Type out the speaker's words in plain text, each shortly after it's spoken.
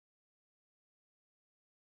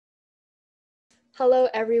Hello,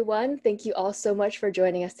 everyone. Thank you all so much for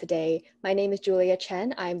joining us today. My name is Julia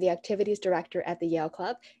Chen. I'm the Activities Director at the Yale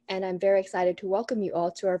Club, and I'm very excited to welcome you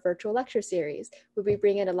all to our virtual lecture series, where we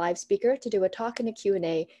bring in a live speaker to do a talk and a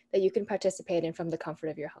Q&A that you can participate in from the comfort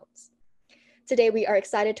of your homes. Today, we are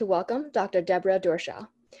excited to welcome Dr. Deborah Doroshow.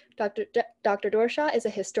 Dr. Doroshow is a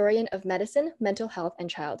historian of medicine, mental health, and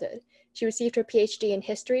childhood. She received her PhD in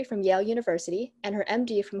history from Yale University and her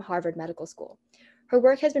MD from Harvard Medical School. Her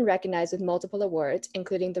work has been recognized with multiple awards,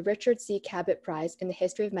 including the Richard C. Cabot Prize in the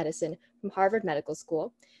History of Medicine from Harvard Medical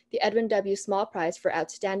School, the Edwin W. Small Prize for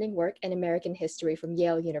Outstanding Work in American History from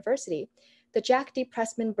Yale University, the Jack D.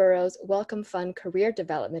 Pressman Burroughs Wellcome Fund Career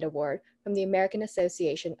Development Award from the American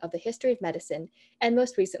Association of the History of Medicine, and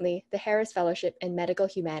most recently, the Harris Fellowship in Medical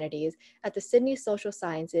Humanities at the Sydney Social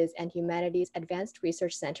Sciences and Humanities Advanced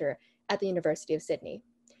Research Center at the University of Sydney.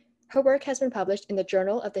 Her work has been published in the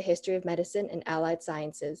Journal of the History of Medicine and Allied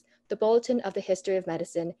Sciences, the Bulletin of the History of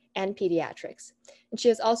Medicine, and Pediatrics. And she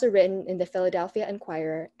has also written in the Philadelphia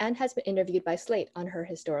Inquirer and has been interviewed by Slate on her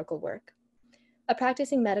historical work. A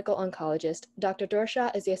practicing medical oncologist, Dr.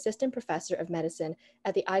 Doroshow is the Assistant Professor of Medicine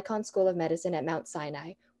at the Icahn School of Medicine at Mount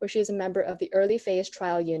Sinai, where she is a member of the Early Phase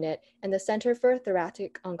Trial Unit and the Center for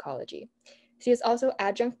Thoracic Oncology. She is also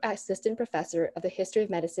Adjunct Assistant Professor of the History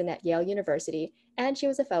of Medicine at Yale University, and she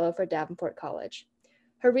was a Fellow for Davenport College.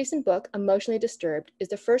 Her recent book, Emotionally Disturbed, is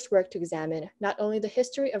the first work to examine not only the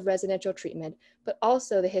history of residential treatment, but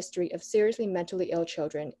also the history of seriously mentally ill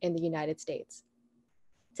children in the United States.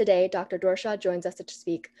 Today, Dr. Doroshow joins us to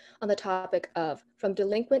speak on the topic of From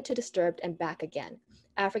Delinquent to Disturbed and Back Again,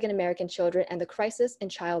 African American Children and the Crisis in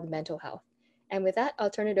Child Mental Health. And with that,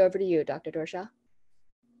 I'll turn it over to you, Dr. Doroshow.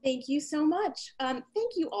 Thank you so much.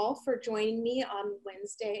 Thank you all for joining me on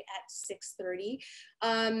Wednesday at 6:30.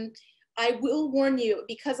 I will warn you,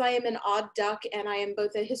 because I am an odd duck and I am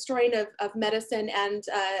both a historian of medicine and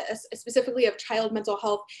specifically of child mental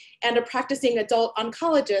health and a practicing adult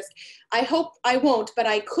oncologist, I hope I won't, but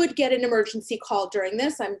I could get an emergency call during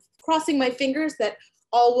this. I'm crossing my fingers that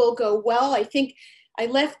all will go well. I think I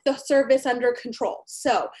left the service under control.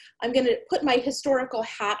 So I'm going to put my historical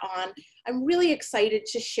hat on. I'm really excited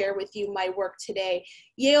to share with you my work today.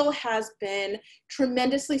 Yale has been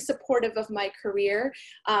tremendously supportive of my career.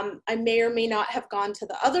 I may or may not have gone to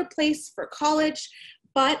the other place for college,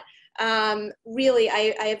 but really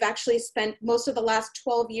I have actually spent most of the last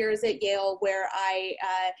 12 years at Yale, where I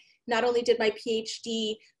not only did my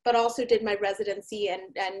PhD, but also did my residency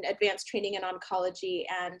and advanced training in oncology.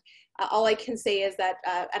 And all I can say is that,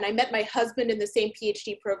 and I met my husband in the same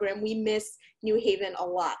PhD program, we miss New Haven a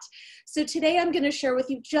lot. So today I'm going to share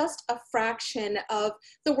with you just a fraction of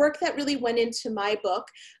the work that really went into my book.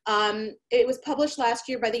 It was published last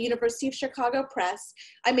year by the University of Chicago Press.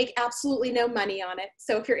 I make absolutely no money on it.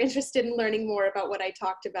 So if you're interested in learning more about what I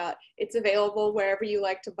talked about, it's available wherever you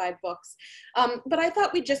like to buy books. But I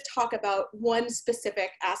thought we'd just talk about one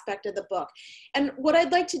specific aspect of the book. And what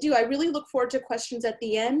I'd like to do, I really look forward to questions at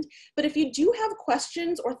the end, but if you do have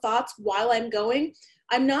questions or thoughts while I'm going,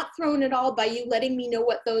 I'm not throwing it all by you letting me know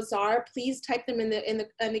what those are. Please type them in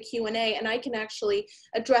the Q&A, and I can actually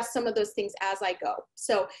address some of those things as I go.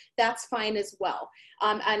 So that's fine as well.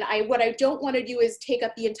 And what I don't want to do is take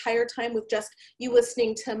up the entire time with just you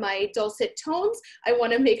listening to my dulcet tones. I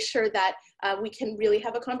want to make sure that we can really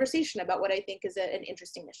have a conversation about what I think is an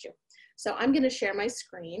interesting issue. So I'm going to share my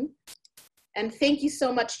screen. And thank you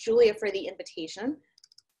so much, Julia, for the invitation.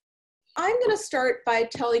 I'm going to start by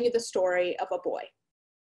telling you the story of a boy.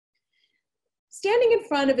 Standing in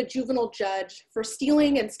front of a juvenile judge for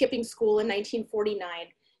stealing and skipping school in 1949,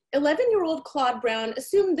 11-year-old Claude Brown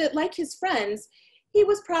assumed that, like his friends, he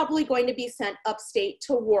was probably going to be sent upstate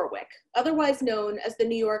to Warwick, otherwise known as the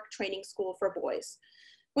New York Training School for Boys,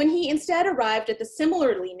 when he instead arrived at the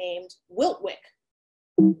similarly named Wiltwyck.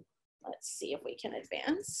 Let's see if we can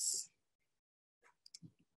advance.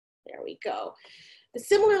 There we go. The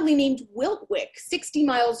similarly named Wiltwyck, 60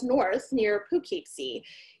 miles north near Poughkeepsie.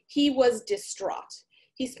 He was distraught.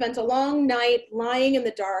 He spent a long night lying in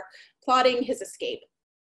the dark, plotting his escape.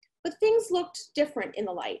 But things looked different in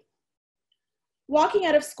the light. Walking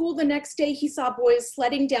out of school the next day, he saw boys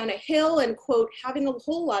sledding down a hill and, quote, having a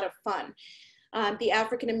whole lot of fun. The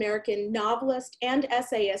African-American novelist and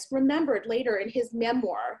essayist remembered later in his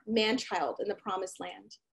memoir, Man-Child in the Promised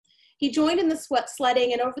Land. He joined in the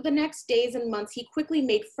sledding, and over the next days and months, he quickly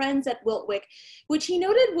made friends at Wiltwyck, which he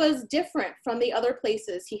noted was different from the other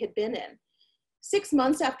places he had been in. 6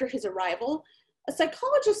 months after his arrival, a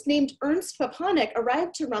psychologist named Ernst Papanek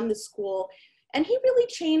arrived to run the school, and he really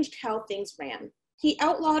changed how things ran. He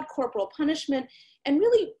outlawed corporal punishment and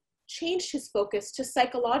really changed his focus to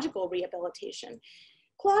psychological rehabilitation.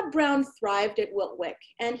 Claude Brown thrived at Wiltwyck,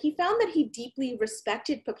 and he found that he deeply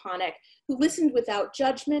respected Papanek, who listened without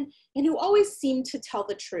judgment and who always seemed to tell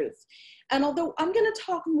the truth. And although I'm going to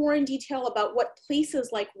talk more in detail about what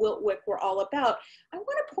places like Wiltwyck were all about, I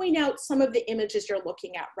want to point out some of the images you're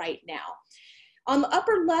looking at right now. On the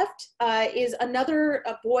upper left is another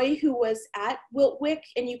boy who was at Wiltwyck,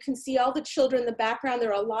 and you can see all the children in the background.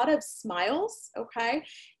 There are a lot of smiles, okay?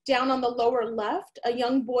 Down on the lower left, a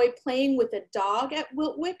young boy playing with a dog at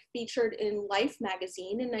Wiltwyck, featured in Life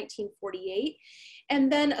magazine in 1948.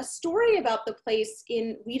 And then a story about the place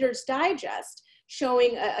in Reader's Digest,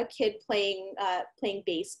 showing a kid playing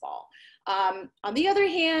baseball. On the other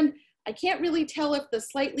hand, I can't really tell if the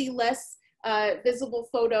slightly less visible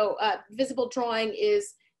drawing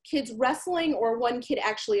is kids wrestling or one kid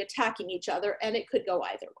actually attacking each other, and it could go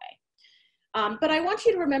either way. But I want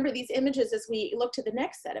you to remember these images as we look to the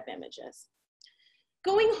next set of images.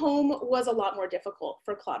 Going home was a lot more difficult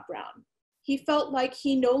for Claude Brown. He felt like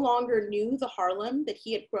he no longer knew the Harlem that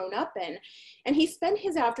he had grown up in, and he spent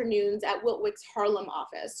his afternoons at Wiltwyck's Harlem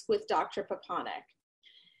office with Dr. Papanek.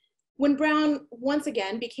 When Brown once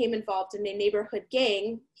again became involved in a neighborhood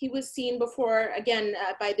gang, he was seen before, again,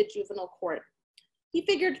 by the juvenile court. He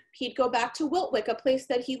figured he'd go back to Wiltwyck, a place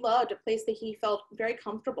that he loved, a place that he felt very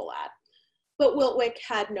comfortable at. But Wiltwyck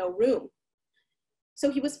had no room. So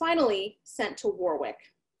he was finally sent to Warwick,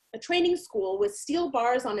 a training school with steel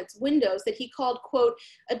bars on its windows that he called, quote,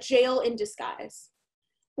 a jail in disguise.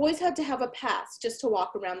 Boys had to have a pass just to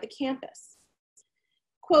walk around the campus.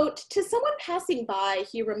 Quote, to someone passing by,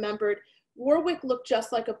 he remembered, Warwick looked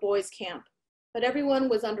just like a boys' camp, but everyone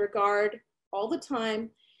was under guard all the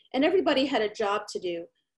time, and everybody had a job to do.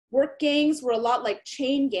 Work gangs were a lot like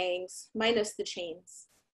chain gangs, minus the chains.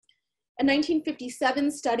 A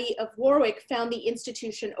 1957 study of Warwick found the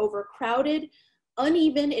institution overcrowded,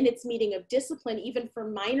 uneven in its meeting of discipline, even for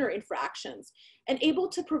minor infractions, and able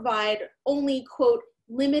to provide only, quote,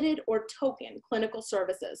 limited or token clinical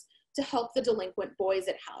services to help the delinquent boys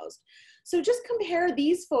it housed. So just compare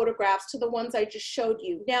these photographs to the ones I just showed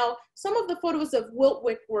you. Now, some of the photos of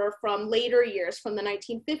Wiltwyck were from later years, from the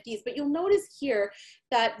 1950s, but you'll notice here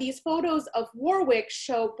that these photos of Warwick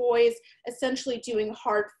show boys essentially doing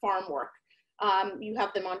hard farm work. You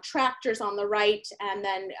have them on tractors on the right, and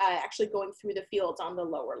then actually going through the fields on the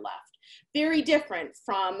lower left. Very different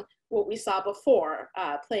from what we saw before,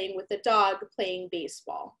 playing with the dog, playing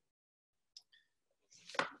baseball.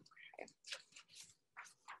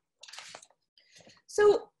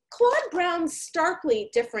 So Claude Brown's starkly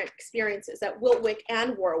different experiences at Wiltwyck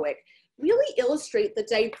and Warwick really illustrate the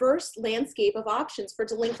diverse landscape of options for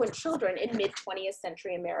delinquent children in mid-20th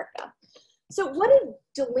century America. So what did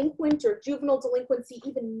delinquent or juvenile delinquency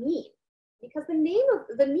even mean? Because the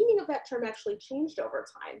meaning of that term actually changed over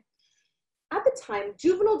time. At the time,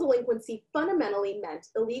 juvenile delinquency fundamentally meant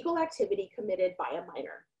illegal activity committed by a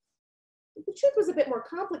minor. The truth was a bit more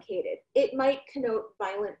complicated. It might connote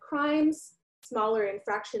violent crimes, smaller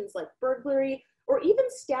infractions like burglary, or even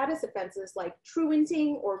status offenses like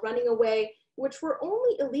truanting or running away, which were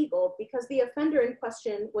only illegal because the offender in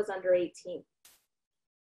question was under 18.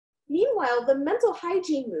 Meanwhile, the mental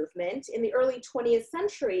hygiene movement in the early 20th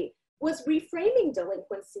century was reframing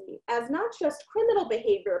delinquency as not just criminal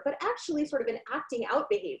behavior, but actually sort of an acting out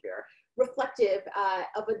behavior reflective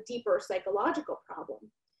of a deeper psychological problem.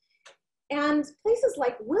 And places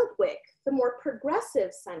like Wiltwyck, the more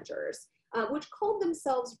progressive centers, which called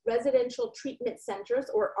themselves residential treatment centers,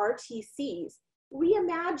 or RTCs,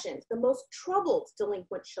 reimagined the most troubled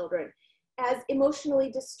delinquent children as emotionally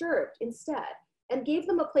disturbed instead, and gave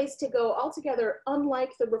them a place to go altogether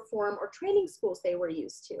unlike the reform or training schools they were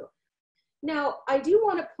used to. Now, I do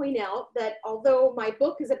want to point out that although my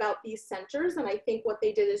book is about these centers, and I think what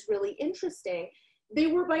they did is really interesting, they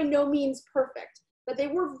were by no means perfect, but they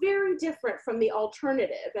were very different from the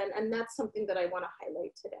alternative, and that's something that I want to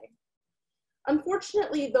highlight today.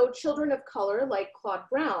 Unfortunately, though, children of color like Claude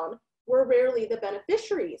Brown were rarely the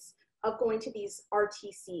beneficiaries of going to these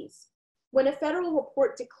RTCs. When a federal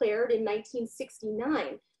report declared in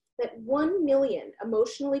 1969 that 1 million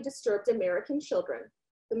emotionally disturbed American children,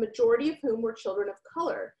 the majority of whom were children of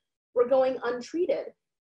color, were going untreated,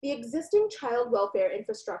 the existing child welfare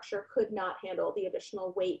infrastructure could not handle the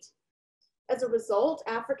additional weight. As a result,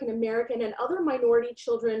 African American and other minority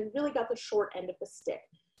children really got the short end of the stick,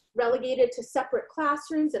 relegated to separate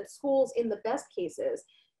classrooms and schools in the best cases,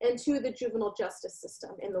 and to the juvenile justice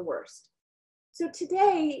system in the worst. So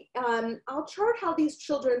today, I'll chart how these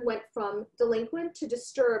children went from delinquent to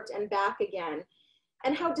disturbed and back again,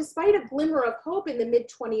 and how despite a glimmer of hope in the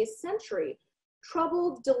mid-20th century,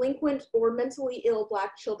 troubled, delinquent, or mentally ill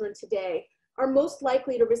Black children today are most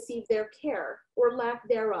likely to receive their care or lack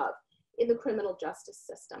thereof in the criminal justice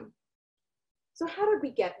system. So how did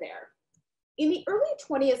we get there? In the early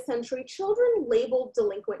 20th century, children labeled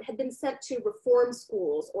delinquent had been sent to reform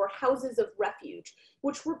schools or houses of refuge,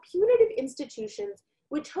 which were punitive institutions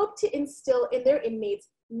which hoped to instill in their inmates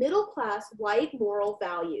middle-class white moral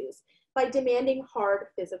values by demanding hard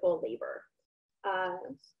physical labor.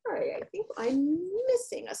 Sorry, I think I'm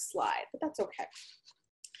missing a slide, but that's okay.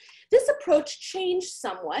 This approach changed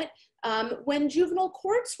somewhat when juvenile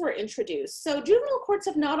courts were introduced. So juvenile courts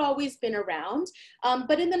have not always been around,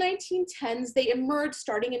 but in the 1910s, they emerged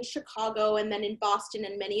starting in Chicago and then in Boston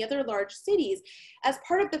and many other large cities as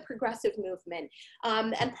part of the progressive movement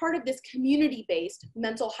and part of this community-based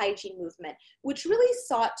mental hygiene movement, which really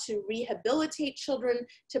sought to rehabilitate children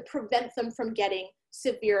to prevent them from getting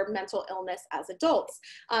severe mental illness as adults.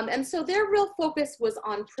 And so their real focus was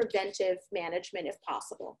on preventive management if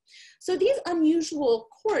possible. So these unusual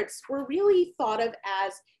courts were really thought of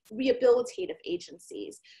as rehabilitative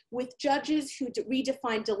agencies with judges who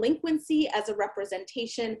redefined delinquency as a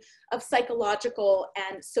representation of psychological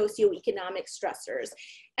and socioeconomic stressors.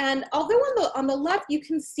 And although on the left, you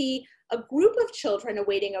can see a group of children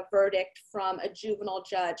awaiting a verdict from a juvenile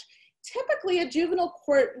judge, typically a juvenile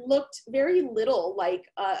court looked very little like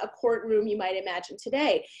a courtroom you might imagine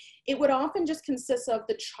today. It would often just consist of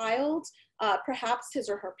the child, perhaps his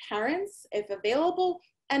or her parents, if available,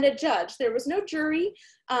 and a judge. There was no jury,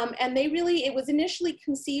 and it was initially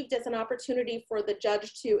conceived as an opportunity for the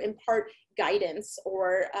judge to impart guidance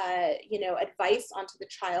or advice onto the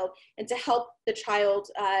child and to help the child,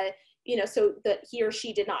 so that he or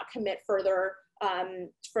she did not commit further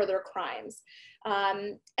crimes.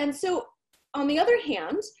 And so on the other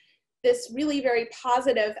hand, this really very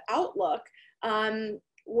positive outlook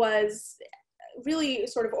was really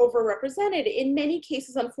sort of overrepresented. In many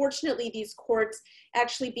cases, unfortunately, these courts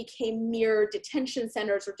actually became mere detention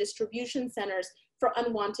centers or distribution centers for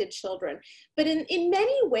unwanted children. But in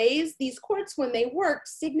many ways, these courts, when they worked,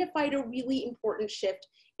 signified a really important shift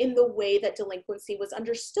in the way that delinquency was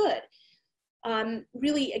understood.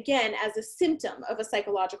 Really, again, as a symptom of a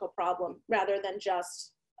psychological problem rather than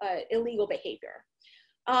just illegal behavior.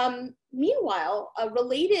 Meanwhile, a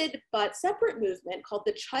related but separate movement called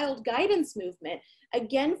the Child Guidance Movement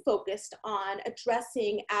again focused on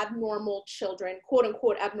addressing abnormal children, quote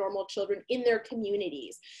unquote abnormal children in their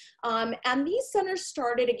communities. And these centers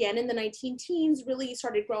started again in the 19-teens, really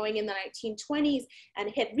started growing in the 1920s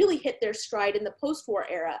and really hit their stride in the post-war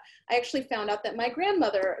era. I actually found out that my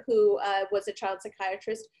grandmother, who was a child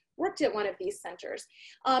psychiatrist, worked at one of these centers.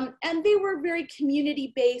 And they were very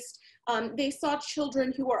community-based. They saw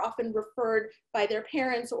children who were often referred by their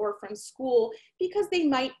parents or from school because they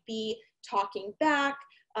might be talking back,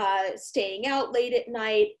 staying out late at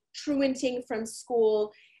night, truanting from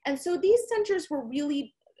school. And so these centers were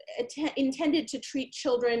really intended to treat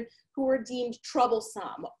children who were deemed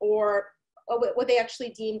troublesome or what they actually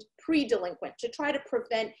deemed pre-delinquent, to try to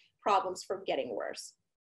prevent problems from getting worse.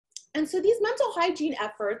 And so these mental hygiene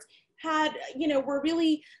efforts were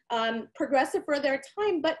really progressive for their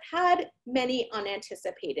time, but had many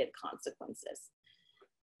unanticipated consequences.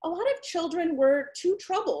 A lot of children were too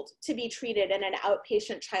troubled to be treated in an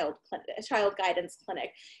outpatient child guidance clinic.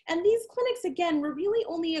 And these clinics, again, were really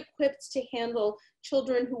only equipped to handle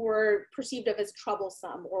children who were perceived of as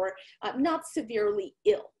troublesome or not severely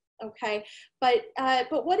ill. Okay, but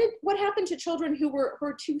what happened to children who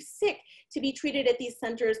were too sick to be treated at these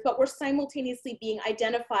centers, but were simultaneously being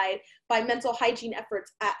identified by mental hygiene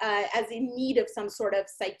efforts as in need of some sort of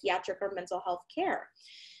psychiatric or mental health care?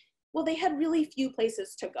 Well, they had really few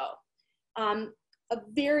places to go. A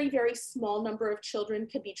very, very small number of children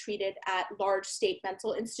could be treated at large state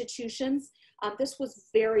mental institutions. This was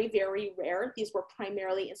very, very rare. These were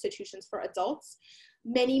primarily institutions for adults.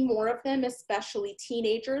 Many more of them, especially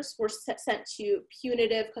teenagers, were sent to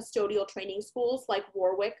punitive custodial training schools like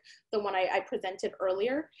Warwick, the one I presented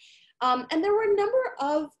earlier. And there were a number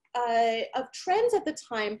of trends at the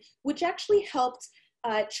time which actually helped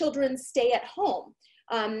children stay at home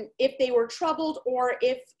if they were troubled or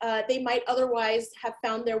if they might otherwise have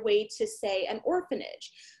found their way to, say, an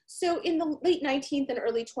orphanage. So in the late 19th and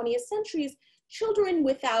early 20th centuries, children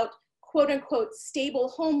without quote unquote stable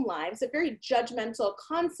home lives, a very judgmental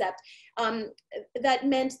concept that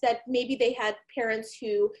meant that maybe they had parents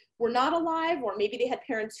who were not alive, or maybe they had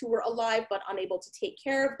parents who were alive but unable to take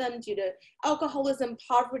care of them due to alcoholism,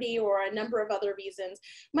 poverty, or a number of other reasons,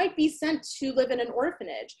 might be sent to live in an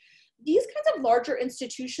orphanage. these kinds of larger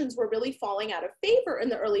institutions were really falling out of favor in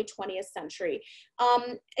the early 20th century,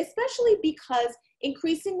 especially because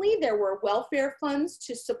increasingly there were welfare funds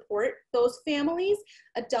to support those families.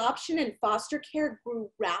 Adoption and foster care grew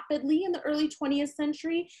rapidly in the early 20th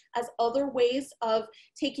century as other ways of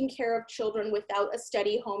taking care of children without a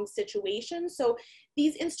steady home situation. So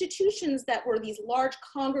these institutions that were these large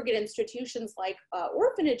congregate institutions like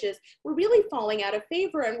orphanages were really falling out of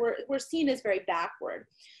favor and were seen as very backward.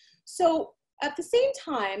 So at the same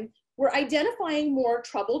time, we're identifying more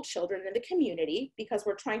troubled children in the community because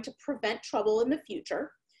we're trying to prevent trouble in the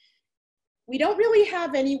future. We don't really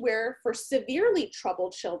have anywhere for severely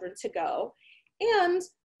troubled children to go. And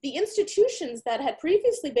the institutions that had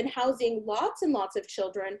previously been housing lots and lots of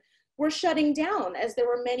children were shutting down, as there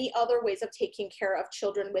were many other ways of taking care of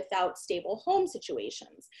children without stable home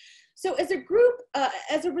situations. So as a group,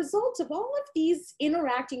 as a result of all of these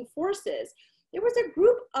interacting forces, there was a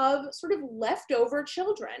group of sort of leftover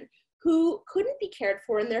children who couldn't be cared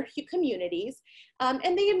for in their communities,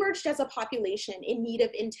 and they emerged as a population in need of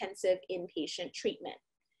intensive inpatient treatment.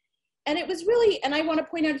 And it was really, and I want to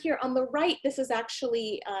point out here on the right, this is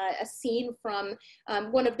actually a scene from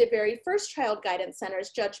one of the very first child guidance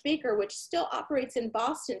centers, Judge Baker, which still operates in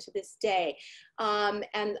Boston to this day,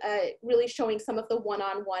 and really showing some of the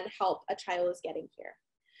one-on-one help a child is getting here.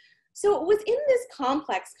 So it was in this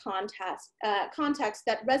complex context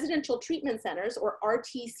that residential treatment centers, or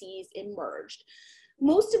RTCs, emerged.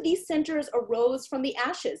 Most of these centers arose from the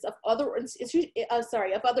ashes of other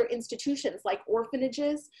institutions like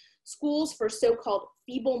orphanages, schools for so-called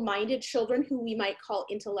feeble-minded children who we might call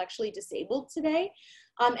intellectually disabled today,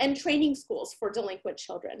 and training schools for delinquent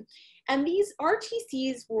children. And these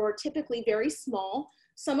RTCs were typically very small.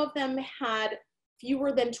 Some of them had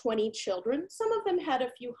fewer than 20 children. Some of them had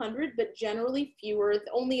a few hundred, but generally fewer,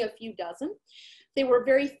 only a few dozen. They were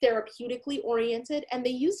very therapeutically oriented, and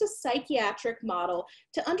they used a psychiatric model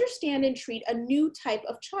to understand and treat a new type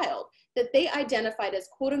of child that they identified as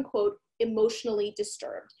quote unquote emotionally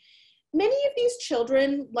disturbed. Many of these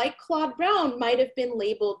children, like Claude Brown, might have been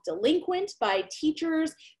labeled delinquent by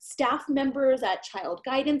teachers, staff members at child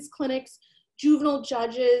guidance clinics, juvenile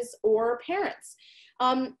judges, or parents.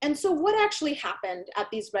 And so what actually happened at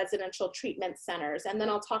these residential treatment centers? And then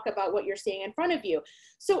I'll talk about what you're seeing in front of you.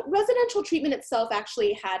 So residential treatment itself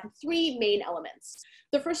actually had three main elements.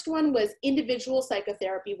 The first one was individual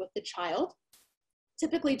psychotherapy with the child,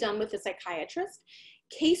 typically done with a psychiatrist.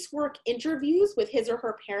 Casework interviews with his or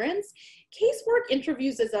her parents. Casework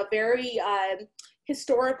interviews is a very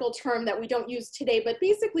historical term that we don't use today, but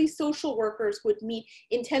basically social workers would meet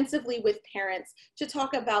intensively with parents to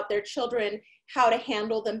talk about their children, how to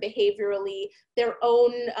handle them behaviorally, their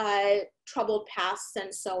own troubled pasts,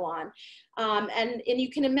 and so on. And you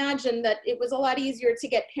can imagine that it was a lot easier to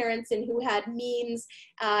get parents in who had means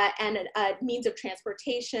and means of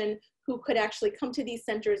transportation, who could actually come to these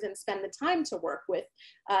centers and spend the time to work with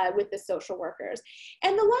the social workers.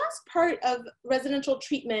 And the last part of residential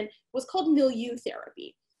treatment was called milieu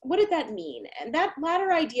therapy. What did that mean? And that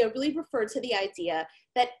latter idea really referred to the idea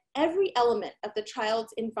that every element of the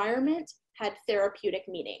child's environment had therapeutic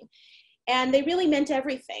meaning. And they really meant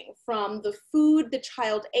everything, from the food the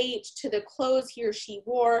child ate to the clothes he or she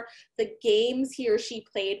wore, the games he or she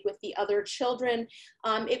played with the other children.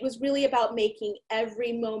 It was really about making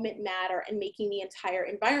every moment matter and making the entire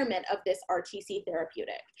environment of this RTC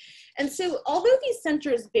therapeutic. And so although these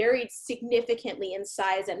centers varied significantly in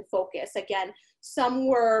size and focus, again, some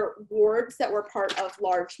were wards that were part of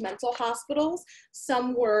large mental hospitals,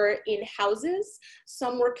 some were in houses,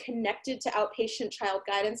 some were connected to outpatient child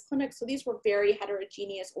guidance clinics. So these were very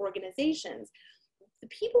heterogeneous organizations. The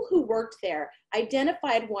people who worked there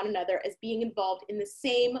identified one another as being involved in the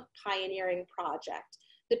same pioneering project,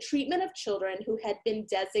 the treatment of children who had been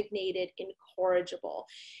designated incorrigible.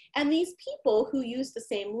 And these people who used the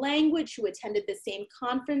same language, who attended the same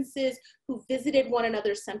conferences, who visited one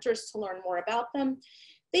another's centers to learn more about them,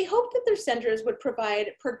 they hoped that their centers would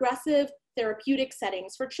provide progressive therapeutic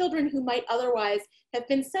settings for children who might otherwise have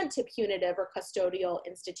been sent to punitive or custodial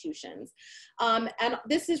institutions. And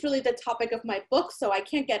this is really the topic of my book, so I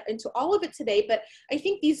can't get into all of it today, but I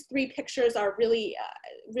think these three pictures are really,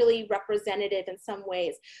 really representative in some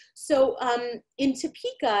ways. So in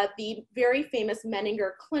Topeka, the very famous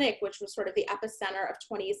Menninger Clinic, which was sort of the epicenter of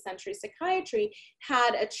 20th century psychiatry,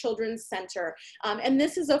 had a children's center. And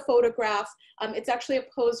this is a photograph, it's actually a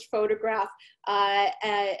posed photograph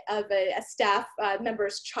of a a staff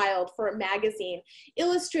member's child for a magazine,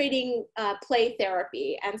 illustrating play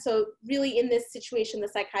therapy. And so really in this situation, the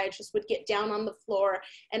psychiatrist would get down on the floor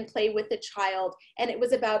and play with the child. And it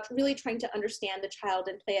was about really trying to understand the child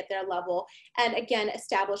and play at their level. And again,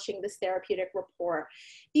 establishing this therapeutic rapport.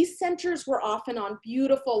 These centers were often on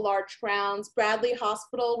beautiful large grounds. Bradley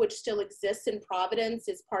Hospital, which still exists in Providence,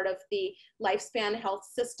 is part of the Lifespan Health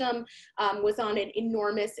System, was on an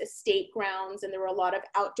enormous estate grounds, and there were a lot of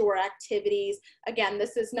outdoor activities. Again,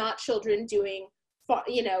 this is not children doing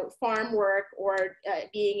farm work or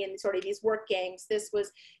being in sort of these work gangs. This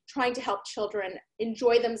was trying to help children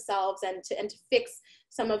enjoy themselves and to fix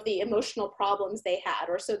some of the emotional problems they had,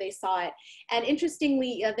 or so they saw it. And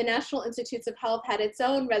interestingly, the National Institutes of Health had its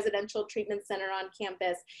own residential treatment center on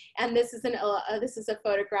campus. And this is a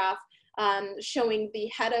photograph showing the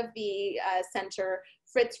head of the center,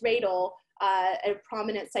 Fritz Radel, a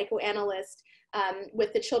prominent psychoanalyst,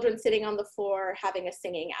 with the children sitting on the floor having a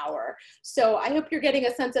singing hour. So I hope you're getting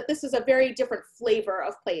a sense that this is a very different flavor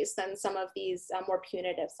of place than some of these more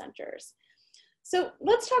punitive centers. So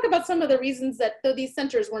let's talk about some of the reasons that though these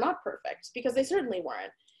centers were not perfect, because they certainly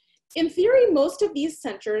weren't. In theory, most of these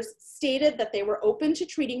centers stated that they were open to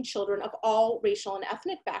treating children of all racial and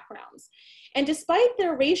ethnic backgrounds. And despite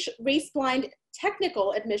their race-blind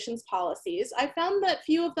technical admissions policies, I found that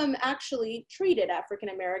few of them actually treated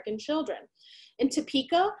African-American children. In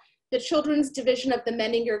Topeka, the Children's Division of the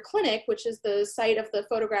Menninger Clinic, which is the site of the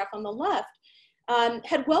photograph on the left,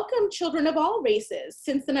 had welcomed children of all races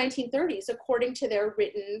since the 1930s, according to their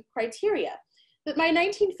written criteria. But by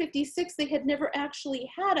 1956, they had never actually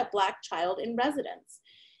had a Black child in residence.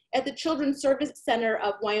 At the Children's Service Center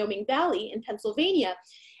of Wyoming Valley in Pennsylvania,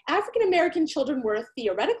 African-American children were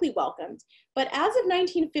theoretically welcomed, but as of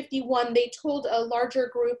 1951, they told a larger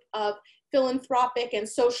group of philanthropic and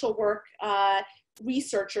social work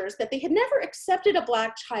researchers that they had never accepted a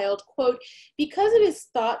Black child, quote, because it is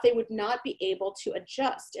thought they would not be able to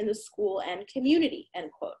adjust in the school and community, end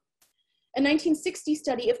quote. A 1960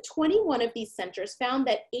 study of 21 of these centers found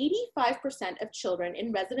that 85% of children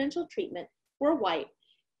in residential treatment were white,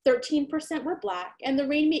 13% were Black, and the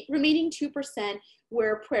remaining 2%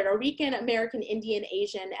 were Puerto Rican, American Indian,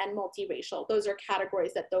 Asian, and multiracial. Those are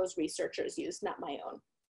categories that those researchers used, not my own.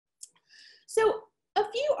 So a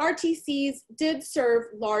few RTCs did serve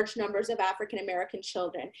large numbers of African-American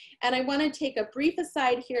children. And I want to take a brief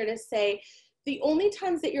aside here to say the only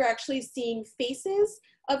times that you're actually seeing faces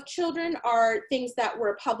of children are things that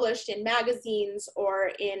were published in magazines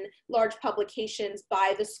or in large publications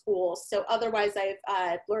by the schools. So otherwise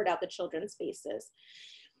I've blurred out the children's faces.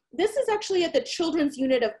 This is actually at the children's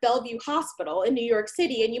unit of Bellevue Hospital in New York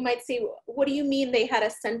City. And you might say, what do you mean they had a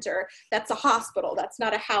center? That's a hospital, that's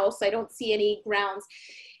not a house. I don't see any grounds.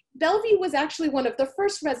 Bellevue was actually one of the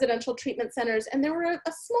first residential treatment centers, and there were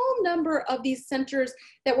a small number of these centers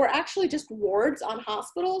that were actually just wards on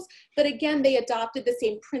hospitals, but again, they adopted the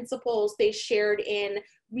same principles they shared in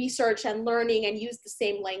research and learning and used the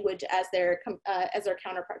same language as their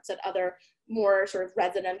counterparts at other more sort of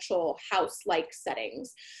residential house-like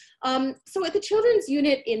settings. So at the children's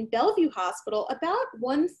unit in Bellevue Hospital, about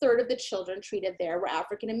 1/3 of the children treated there were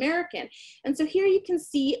African-American. And so here you can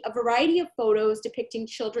see a variety of photos depicting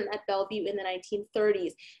children at Bellevue in the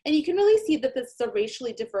 1930s. And you can really see that this is a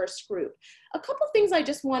racially diverse group. A couple things I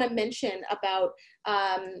just want to mention about,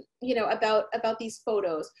 about these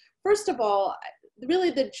photos. First of all,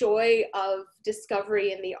 really the joy of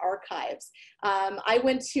discovery in the archives. I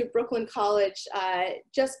went to Brooklyn College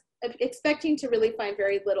just expecting to really find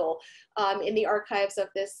very little in the archives of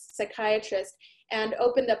this psychiatrist, and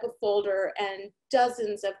opened up a folder, and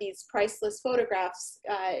dozens of these priceless photographs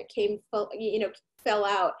fell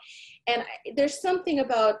out. And there's something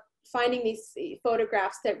about finding these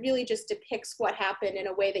photographs that really just depicts what happened in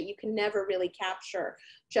a way that you can never really capture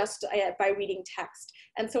just by reading text.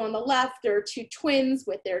 And so on the left, there are two twins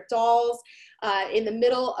with their dolls. In the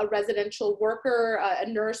middle, a residential worker, a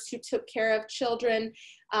nurse who took care of children.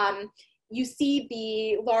 You see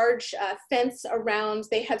the large fence around.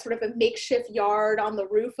 They had sort of a makeshift yard on the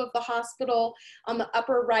roof of the hospital. On the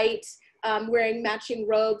upper right, wearing matching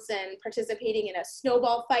robes and participating in a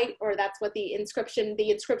snowball fight, or that's what the inscription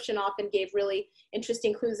often gave really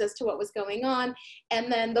interesting clues as to what was going on.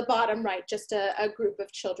 And then the bottom right, just a group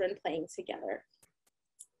of children playing together.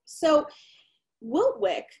 So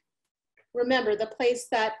Wiltwyck, remember the place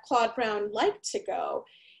that Claude Brown liked to go,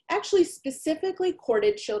 actually specifically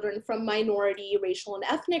courted children from minority, racial, and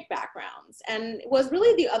ethnic backgrounds, and was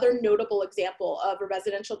really the other notable example of a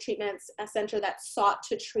residential treatment center that sought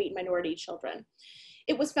to treat minority children.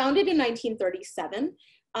 It was founded in 1937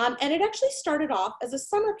 And it actually started off as a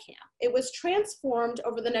summer camp. It was transformed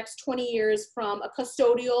over the next 20 years from a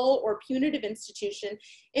custodial or punitive institution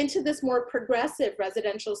into this more progressive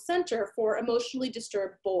residential center for emotionally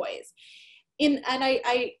disturbed boys. And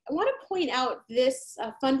I want to point out this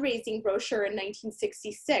fundraising brochure in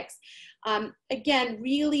 1966, again,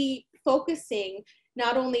 really focusing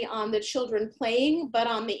not only on the children playing, but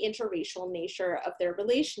on the interracial nature of their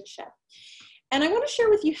relationship. And I want to share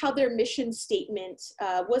with you how their mission statement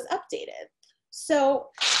was updated. So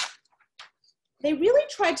they really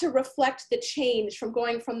tried to reflect the change from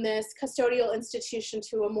going from this custodial institution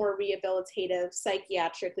to a more rehabilitative,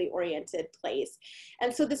 psychiatrically oriented place.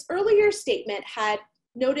 And so this earlier statement had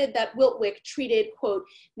noted that Wiltwyck treated, quote,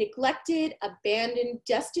 neglected, abandoned,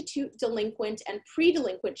 destitute, delinquent, and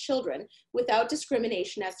pre-delinquent children without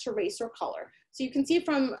discrimination as to race or color. So you can see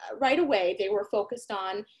from right away, they were focused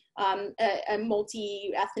on a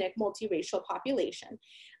multi-ethnic, multiracial population.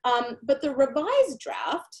 But the revised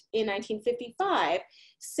draft in 1955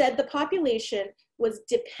 said the population was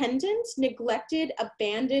dependent, neglected,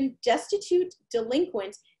 abandoned, destitute,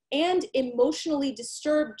 delinquent, and emotionally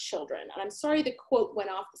disturbed children. And I'm sorry the quote went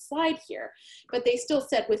off the slide here, but they still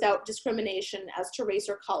said without discrimination as to race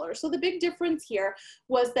or color. So the big difference here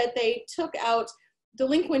was that they took out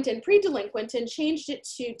delinquent and pre-delinquent and changed it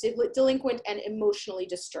to delinquent and emotionally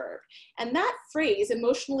disturbed. And that phrase,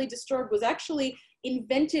 emotionally disturbed, was actually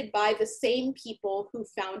invented by the same people who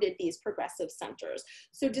founded these progressive centers.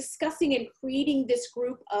 So discussing and creating this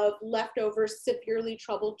group of leftover, severely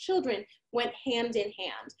troubled children went hand in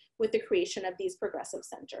hand with the creation of these progressive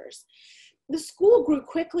centers. The school grew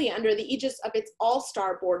quickly under the aegis of its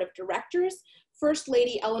all-star board of directors. First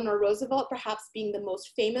Lady Eleanor Roosevelt, perhaps being the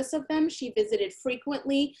most famous of them. She visited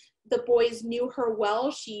frequently. The boys knew her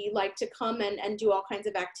well. She liked to come and do all kinds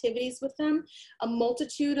of activities with them. A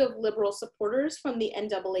multitude of liberal supporters from the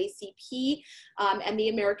NAACP and the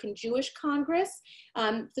American Jewish Congress.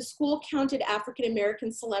 The school counted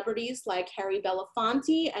African-American celebrities like Harry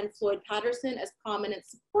Belafonte and Floyd Patterson as prominent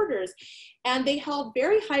supporters. And they held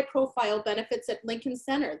very high-profile benefits at Lincoln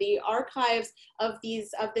Center. The archives of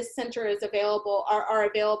this center are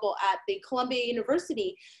available at the Columbia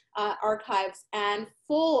University archives, and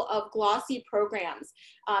full of glossy programs,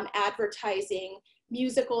 advertising,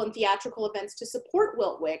 musical and theatrical events to support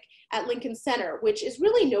Wiltwyck at Lincoln Center, which is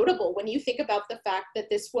really notable when you think about the fact that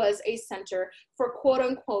this was a center for quote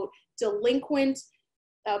unquote delinquent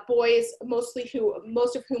boys, most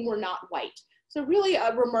of whom were not white. So really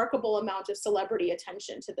a remarkable amount of celebrity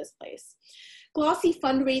attention to this place. Glossy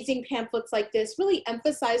fundraising pamphlets like this really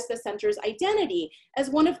emphasized the center's identity as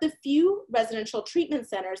one of the few residential treatment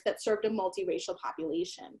centers that served a multiracial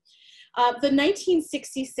population. The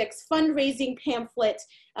 1966 fundraising pamphlet,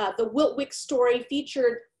 The Wiltwyck Story,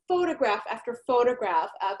 featured photograph after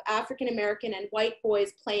photograph of African-American and white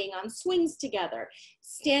boys playing on swings together,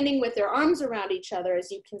 standing with their arms around each other, as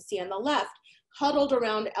you can see on the left, huddled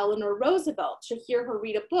around Eleanor Roosevelt to hear her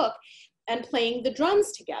read a book, and playing the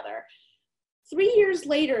drums together. 3 years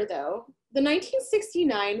later, though, the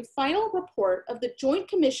 1969 final report of the Joint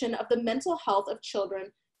Commission of the Mental Health of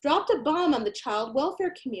Children dropped a bomb on the child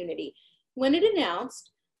welfare community when it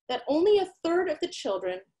announced that only a third of the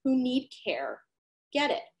children who need care get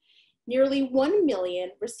it. Nearly 1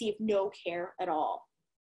 million receive no care at all.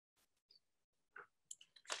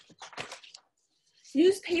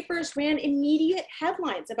 Newspapers ran immediate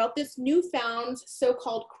headlines about this newfound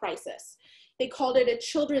so-called crisis. They called it a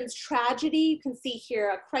children's tragedy. You can see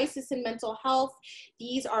here a crisis in mental health.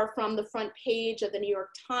 These are from the front page of the New York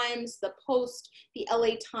Times, the Post, the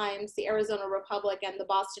LA Times, the Arizona Republic, and the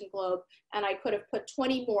Boston Globe. And I could have put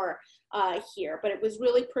 20 more here, but it was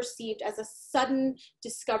really perceived as a sudden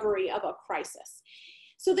discovery of a crisis.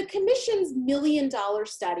 So the commission's $1 million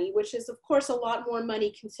study, which is of course a lot more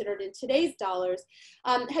money considered in today's dollars,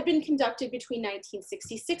 had been conducted between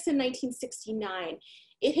 1966 and 1969.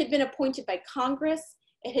 It had been appointed by Congress,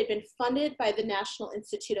 it had been funded by the National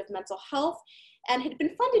Institute of Mental Health, and had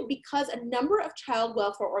been funded because a number of child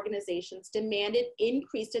welfare organizations demanded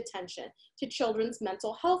increased attention to children's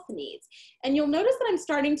mental health needs. And you'll notice that I'm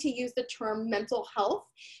starting to use the term mental health,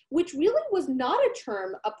 which really was not a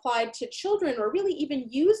term applied to children or really even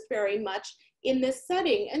used very much in this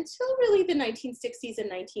setting until really the 1960s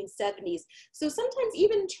and 1970s. So sometimes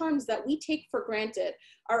even terms that we take for granted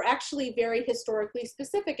are actually very historically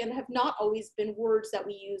specific and have not always been words that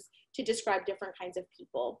we use to describe different kinds of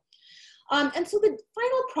people. And so the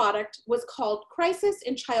final product was called Crisis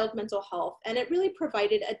in Child Mental Health, and it really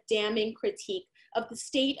provided a damning critique of the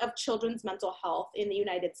state of children's mental health in the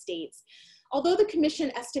United States. Although the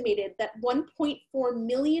commission estimated that 1.4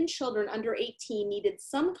 million children under 18 needed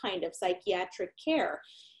some kind of psychiatric care,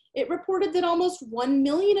 it reported that almost 1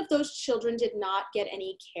 million of those children did not get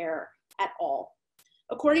any care at all.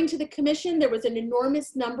 According to the commission, there was an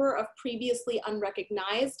enormous number of previously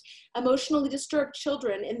unrecognized, emotionally disturbed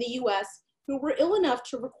children in the US who were ill enough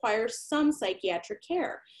to require some psychiatric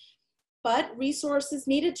care. But resources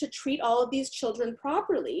needed to treat all of these children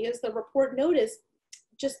properly, as the report noticed,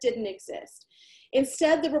 just didn't exist.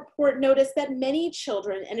 Instead, the report noticed that many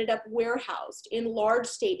children ended up warehoused in large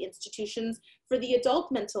state institutions for the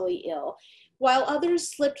adult mentally ill, while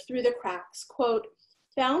others slipped through the cracks, quote,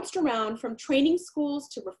 bounced around from training schools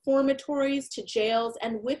to reformatories to jails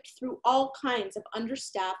and whipped through all kinds of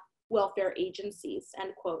understaffed welfare agencies,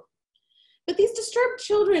 end quote. But these disturbed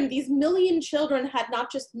children, these million children, had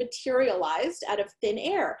not just materialized out of thin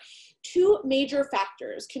air. Two major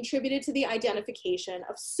factors contributed to the identification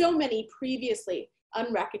of so many previously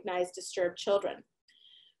unrecognized disturbed children.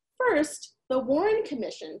 First, the Warren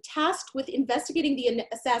Commission, tasked with investigating the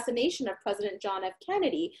assassination of President John F.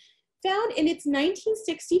 Kennedy, found in its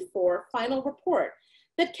 1964 final report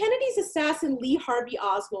that Kennedy's assassin, Lee Harvey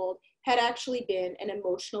Oswald, had actually been an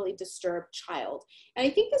emotionally disturbed child. And I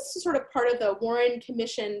think this is sort of part of the Warren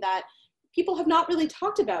Commission that people have not really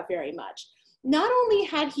talked about very much. Not only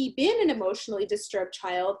had he been an emotionally disturbed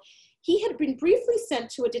child, he had been briefly sent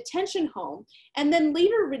to a detention home and then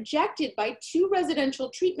later rejected by 2 residential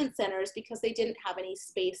treatment centers because they didn't have any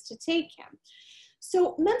space to take him.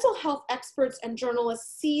 So mental health experts and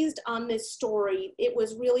journalists seized on this story. It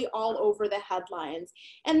was really all over the headlines.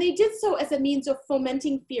 And they did so as a means of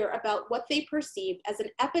fomenting fear about what they perceived as an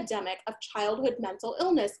epidemic of childhood mental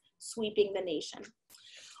illness sweeping the nation.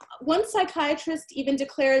 One psychiatrist even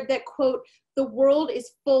declared that, quote, the world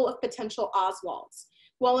is full of potential Oswalds,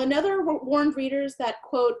 while another warned readers that,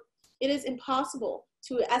 quote, it is impossible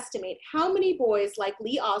to estimate how many boys like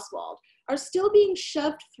Lee Oswald are still being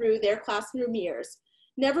shoved through their classroom years,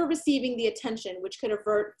 never receiving the attention which could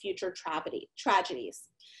avert future tragedies.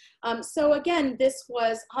 So again, this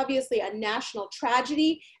was obviously a national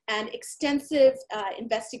tragedy, and extensive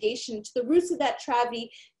investigation to the roots of that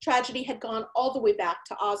tragedy had gone all the way back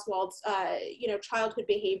to Oswald's childhood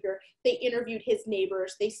behavior. They interviewed his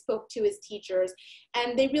neighbors, they spoke to his teachers,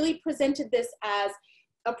 and they really presented this as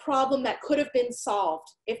a problem that could have been solved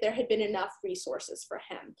if there had been enough resources for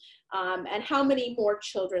him. And how many more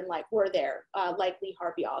children were there, like Lee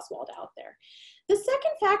Harvey Oswald out there. The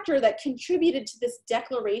second factor that contributed to this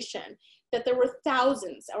declaration that there were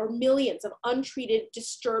thousands or millions of untreated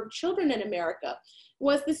disturbed children in America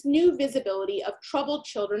was this new visibility of troubled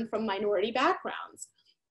children from minority backgrounds.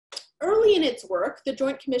 Early in its work, the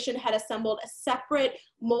Joint Commission had assembled a separate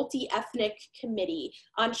multi-ethnic committee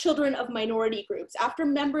on children of minority groups after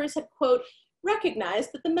members had, quote, recognized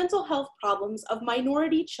that the mental health problems of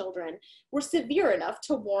minority children were severe enough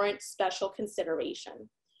to warrant special consideration.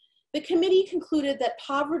 The committee concluded that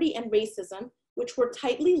poverty and racism, which were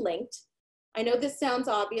tightly linked, I know this sounds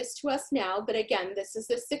obvious to us now, but again, this is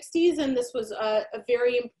the 60s, and this was a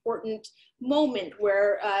very important moment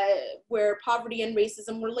where poverty and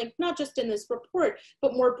racism were linked, not just in this report,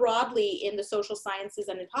 but more broadly in the social sciences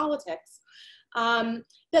and in politics.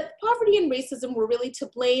 That poverty and racism were really to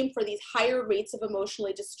blame for these higher rates of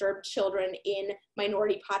emotionally disturbed children in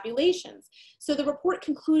minority populations. So the report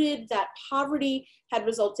concluded that poverty had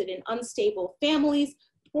resulted in unstable families,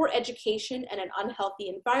 poor education, and an unhealthy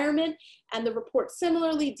environment. And the report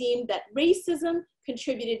similarly deemed that racism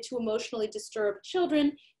contributed to emotionally disturbed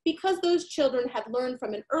children because those children had learned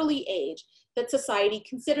from an early age that society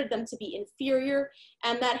considered them to be inferior,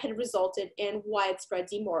 and that had resulted in widespread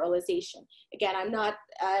demoralization. Again, I'm not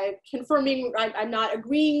confirming, I'm not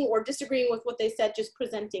agreeing or disagreeing with what they said, just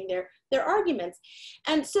presenting their arguments.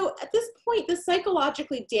 And so at this point, the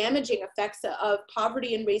psychologically damaging effects of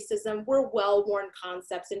poverty and racism were well-worn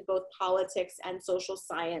concepts in both politics and social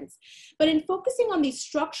science. But in focusing on these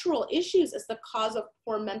structural issues as the cause of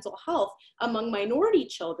poor mental health among minority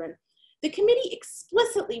children, the committee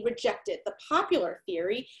explicitly rejected the popular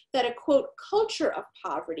theory that a, quote, culture of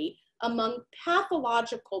poverty among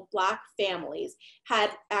pathological Black families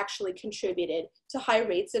had actually contributed to high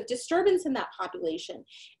rates of disturbance in that population.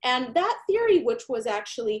 And that theory, which was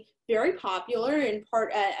actually very popular in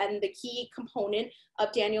part and the key component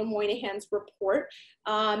of Daniel Moynihan's report,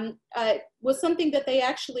 was something that they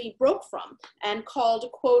actually broke from and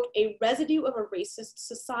called, quote, a residue of a racist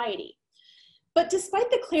society. But despite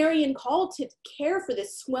the clarion call to care for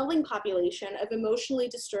this swelling population of emotionally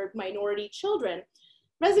disturbed minority children,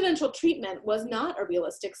 residential treatment was not a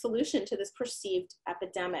realistic solution to this perceived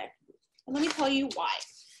epidemic. And let me tell you why.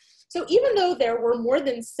 So even though there were more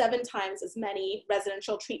than 7 times as many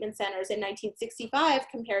residential treatment centers in 1965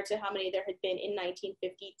 compared to how many there had been in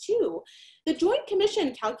 1952, the Joint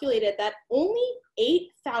Commission calculated that only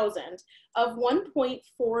 8,000 of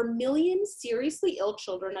 1.4 million seriously ill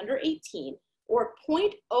children under 18, or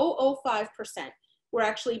 0.005%, were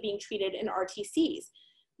actually being treated in RTCs.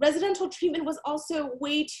 Residential treatment was also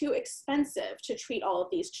way too expensive to treat all of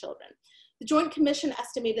these children. The Joint Commission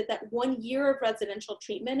estimated that 1 year of residential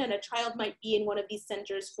treatment, and a child might be in one of these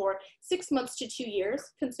centers for 6 months to 2 years,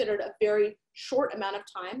 considered a very short amount of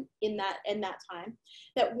time in that time,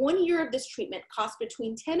 that 1 year of this treatment cost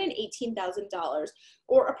between $10,000 and $18,000,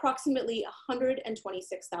 or approximately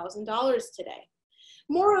 $126,000 today.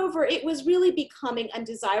 Moreover, it was really becoming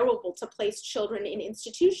undesirable to place children in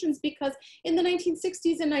institutions because in the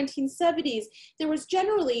 1960s and 1970s, there was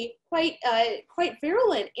generally quite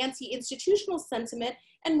virulent anti-institutional sentiment,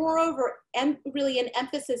 and moreover, really an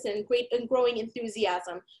emphasis and growing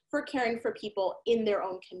enthusiasm for caring for people in their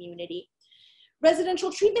own community.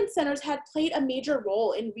 Residential treatment centers had played a major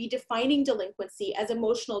role in redefining delinquency as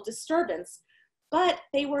emotional disturbance, but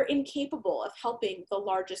they were incapable of helping the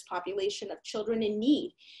largest population of children in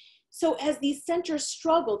need. So as these centers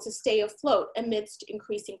struggled to stay afloat amidst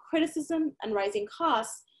increasing criticism and rising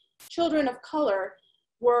costs, children of color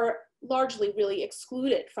were largely really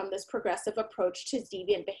excluded from this progressive approach to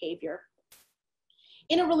deviant behavior.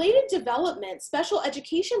 In a related development, special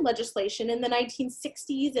education legislation in the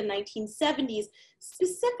 1960s and 1970s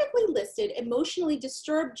specifically listed emotionally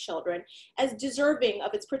disturbed children as deserving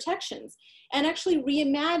of its protections, and actually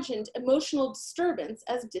reimagined emotional disturbance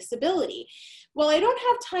as disability. While I don't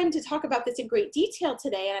have time to talk about this in great detail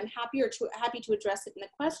today, and I'm happy to address it in the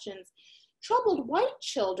questions, troubled white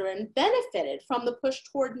children benefited from the push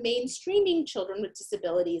toward mainstreaming children with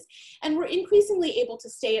disabilities and were increasingly able to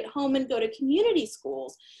stay at home and go to community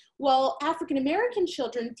schools, while African American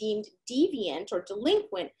children deemed deviant or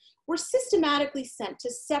delinquent were systematically sent to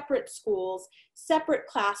separate schools, separate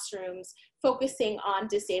classrooms, focusing on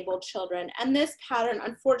disabled children. And this pattern,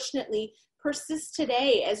 unfortunately, persists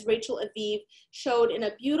today, as Rachel Aviv showed in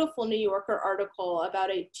a beautiful New Yorker article about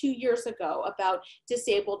 2 years ago about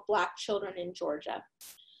disabled Black children in Georgia.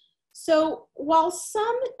 So while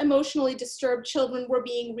some emotionally disturbed children were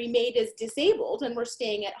being remade as disabled and were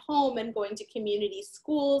staying at home and going to community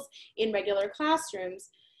schools in regular classrooms,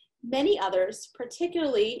 many others,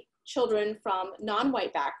 particularly children from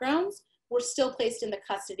non-white backgrounds, were still placed in the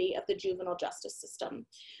custody of the juvenile justice system.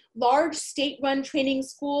 Large state-run training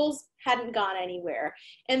schools hadn't gone anywhere,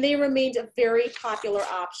 and they remained a very popular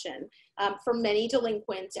option for many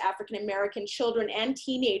delinquent African-American children and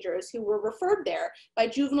teenagers who were referred there by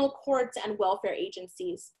juvenile courts and welfare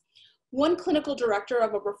agencies. One clinical director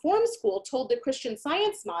of a reform school told the Christian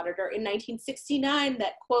Science Monitor in 1969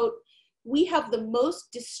 that, quote, "We have the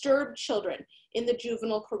most disturbed children in the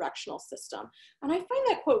juvenile correctional system." And I find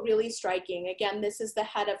that quote really striking. Again, this is the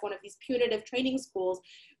head of one of these punitive training schools,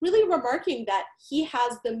 really remarking that he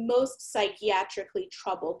has the most psychiatrically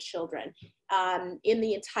troubled children in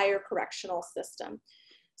the entire correctional system.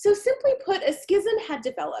 So simply put, a schism had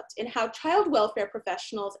developed in how child welfare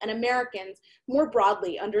professionals and Americans more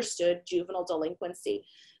broadly understood juvenile delinquency.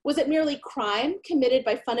 Was it merely crime committed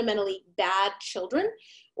by fundamentally bad children?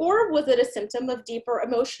 Or was it a symptom of deeper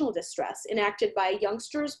emotional distress enacted by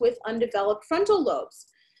youngsters with undeveloped frontal lobes?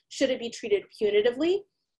 Should it be treated punitively?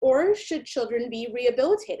 Or should children be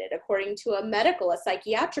rehabilitated according to a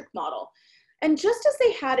psychiatric model? And just as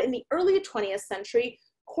they had in the early 20th century,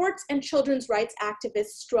 courts and children's rights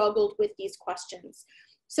activists struggled with these questions.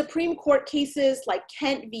 Supreme Court cases like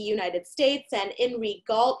Kent v. United States and In re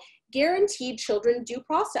Galt guaranteed children due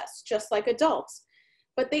process, just like adults.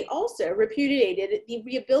 But they also repudiated the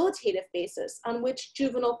rehabilitative basis on which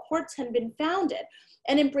juvenile courts had been founded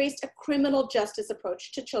and embraced a criminal justice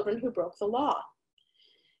approach to children who broke the law.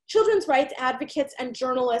 Children's rights advocates and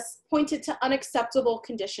journalists pointed to unacceptable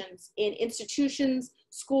conditions in institutions,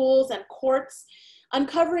 schools, and courts,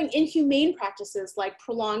 uncovering inhumane practices like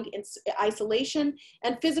prolonged isolation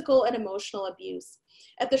and physical and emotional abuse.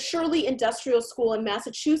 At the Shirley Industrial School in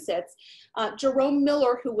Massachusetts, Jerome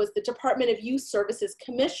Miller, who was the Department of Youth Services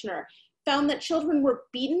commissioner, found that children were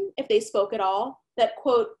beaten if they spoke at all, that,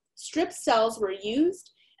 quote, "stripped cells were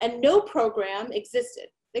used, and no program existed,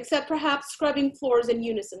 except perhaps scrubbing floors in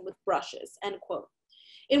unison with brushes," end quote.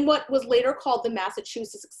 In what was later called the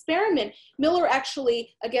Massachusetts experiment, Miller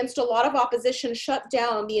actually, against a lot of opposition, shut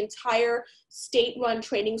down the entire state-run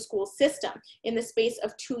training school system in the space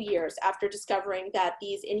of 2 years after discovering that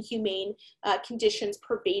these inhumane conditions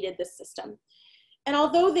pervaded the system. And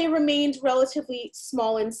although they remained relatively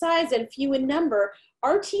small in size and few in number,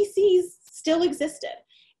 RTCs still existed.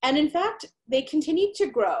 And in fact, they continued to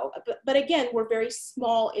grow, but again, were very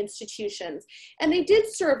small institutions. And they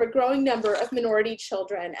did serve a growing number of minority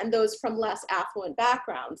children and those from less affluent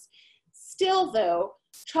backgrounds. Still though,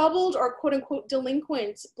 troubled or quote unquote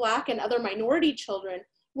delinquent Black and other minority children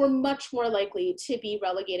were much more likely to be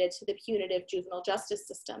relegated to the punitive juvenile justice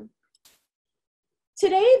system.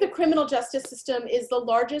 Today, the criminal justice system is the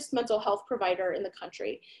largest mental health provider in the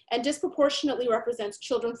country and disproportionately represents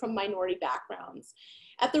children from minority backgrounds.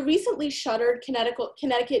 At the recently shuttered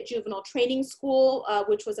Connecticut Juvenile Training School,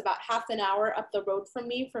 which was about half an hour up the road from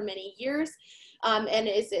me for many years, and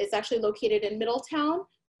is actually located in Middletown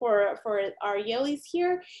for our Yaleys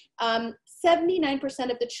here,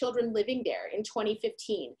 79% of the children living there in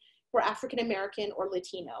 2015 were African American or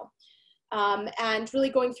Latino. And really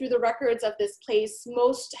going through the records of this place,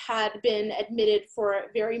 most had been admitted for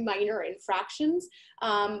very minor infractions,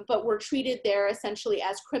 but were treated there essentially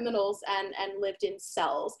as criminals and lived in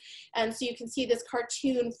cells. And so you can see this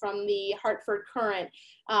cartoon from the Hartford Courant,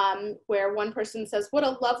 where one person says, "What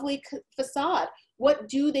a lovely facade. What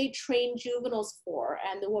do they train juveniles for?"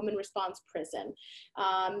 And the woman responds, "Prison."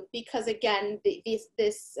 Because again,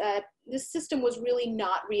 this system was really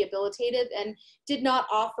not rehabilitated and did not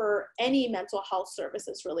offer any mental health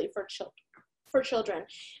services really for children.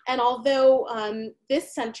 And although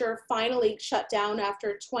this center finally shut down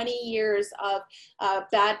after 20 years of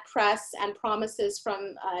bad press and promises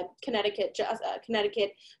from Connecticut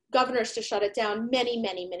governors to shut it down,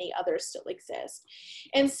 many others still exist.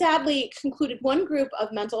 And sadly, concluded one group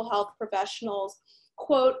of mental health professionals,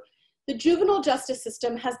 quote, "The juvenile justice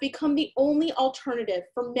system has become the only alternative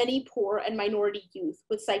for many poor and minority youth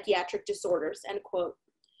with psychiatric disorders," end quote.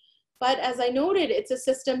 But as I noted, it's a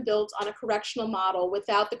system built on a correctional model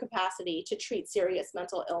without the capacity to treat serious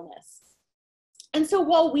mental illness. And so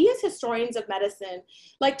while we as historians of medicine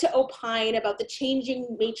like to opine about the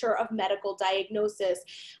changing nature of medical diagnosis,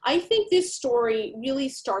 I think this story really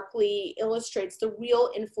starkly illustrates the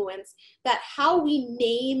real influence that how we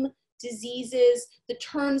name diseases, the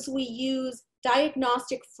terms we use,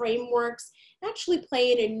 diagnostic frameworks actually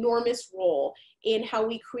play an enormous role in how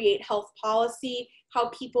we create health policy, how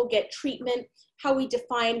people get treatment, how we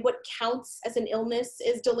define what counts as an illness.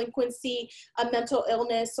 Is delinquency a mental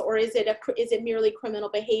illness, or is it merely criminal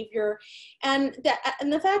behavior? And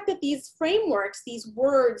the fact that these frameworks, these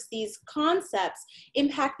words, these concepts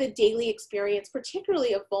impact the daily experience,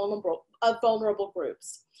 particularly of vulnerable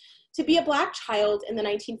groups. To be a Black child in the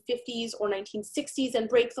 1950s or 1960s and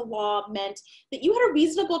break the law meant that you had a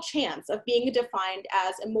reasonable chance of being defined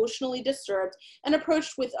as emotionally disturbed and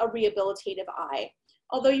approached with a rehabilitative eye,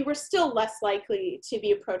 although you were still less likely to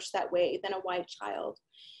be approached that way than a white child.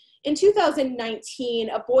 In 2019,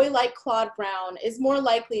 a boy like Claude Brown is more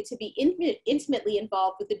likely to be intimately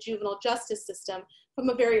involved with the juvenile justice system from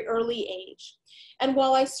a very early age. And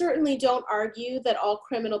while I certainly don't argue that all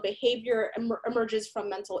criminal behavior emerges from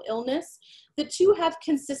mental illness, the two have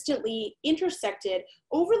consistently intersected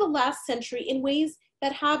over the last century in ways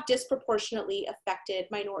that have disproportionately affected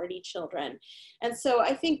minority children. And so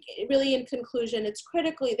I think really in conclusion, it's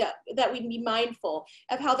critically that we be mindful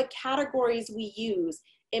of how the categories we use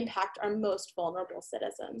impact our most vulnerable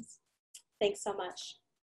citizens. Thanks so much.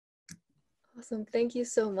 Awesome, thank you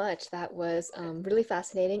so much. That was really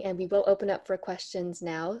fascinating, and we will open up for questions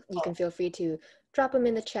now. You can feel free to drop them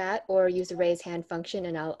in the chat or use the raise hand function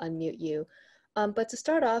and I'll unmute you. But to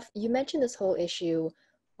start off, you mentioned this whole issue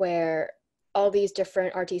where all these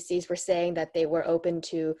different RTCs were saying that they were open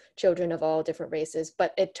to children of all different races,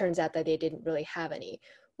 but it turns out that they didn't really have any.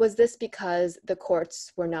 Was this because the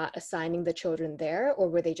courts were not assigning the children there, or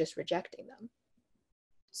were they just rejecting them?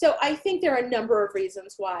 So I think there are a number of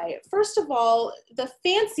reasons why. First of all, the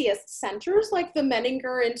fanciest centers like the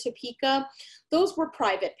Menninger in Topeka, those were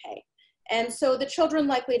private pay. And so the children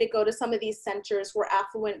likely to go to some of these centers were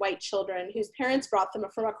affluent white children whose parents brought them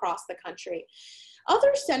from across the country.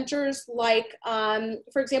 Other centers like,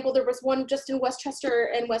 for example, there was one just in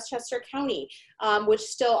Westchester County, which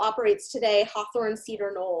still operates today, Hawthorne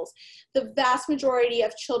Cedar Knolls. The vast majority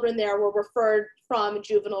of children there were referred from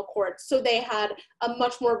juvenile courts, so they had a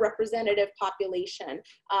much more representative population.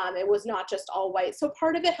 It was not just all white. So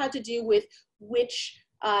part of it had to do with which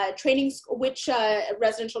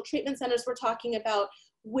residential treatment centers we're talking about,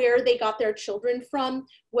 where they got their children from,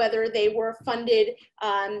 whether they were funded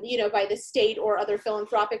by the state or other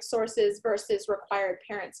philanthropic sources versus required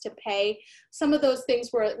parents to pay. Some of those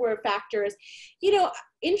things were factors.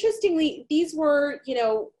 Interestingly, these were,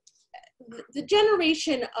 the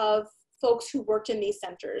generation of folks who worked in these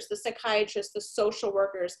centers, the psychiatrists, the social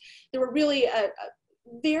workers, there were really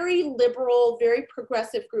very liberal, very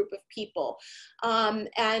progressive group of people.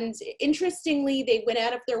 And interestingly, they went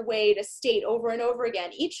out of their way to state over and over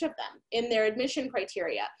again, each of them in their admission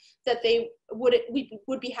criteria, that they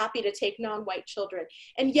would be happy to take non-white children,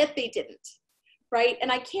 and yet they didn't, right?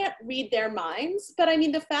 And I can't read their minds, but I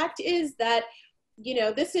mean, the fact is that, you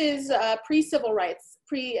know, this is pre-Civil Rights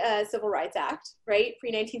Act, right?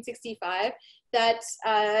 Pre-1965, that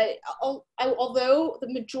although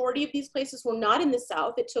the majority of these places were not in the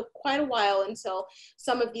South, it took quite a while until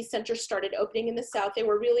some of these centers started opening in the South. They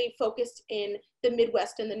were really focused in the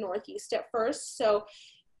Midwest and the Northeast at first. So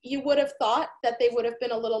you would have thought that they would have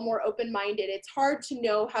been a little more open-minded. It's hard to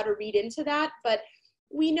know how to read into that, but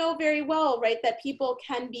we know very well, right, that people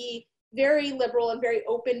can be very liberal and very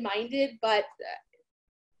open-minded, but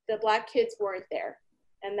the Black kids weren't there.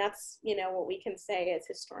 And that's, you know, what we can say as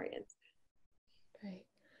historians. Right.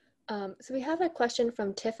 So we have a question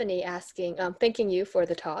from Tiffany asking, thanking you for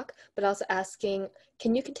the talk, but also asking,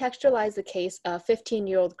 can you contextualize the case of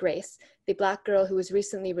 15-year-old Grace, the Black girl who was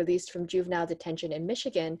recently released from juvenile detention in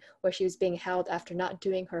Michigan, where she was being held after not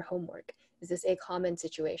doing her homework? Is this a common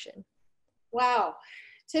situation? Wow.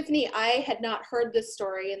 Tiffany, I had not heard this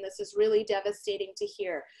story, and this is really devastating to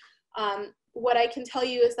hear. What I can tell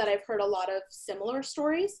you is that I've heard a lot of similar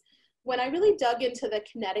stories. When I really dug into the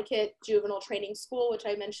Connecticut Juvenile Training School, which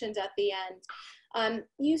I mentioned at the end,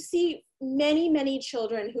 you see many, many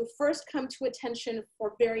children who first come to attention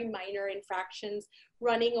for very minor infractions,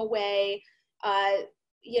 running away,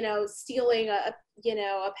 you know, stealing a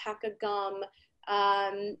pack of gum,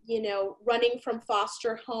 you know, running from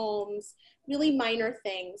foster homes, really minor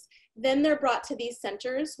things. Then they're brought to these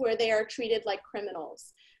centers where they are treated like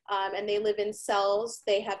criminals. And they live in cells,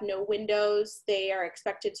 they have no windows, they are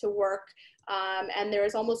expected to work, and there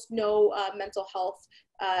is almost no mental health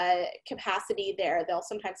capacity there. They'll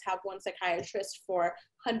sometimes have one psychiatrist for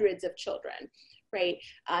hundreds of children, right?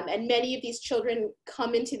 And many of these children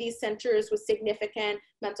come into these centers with significant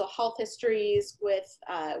mental health histories, with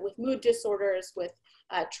mood disorders, with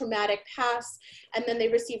traumatic pasts, and then they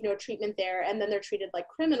receive no treatment there, and then they're treated like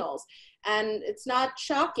criminals. And it's not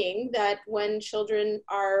shocking that when children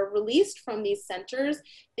are released from these centers,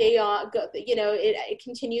 they it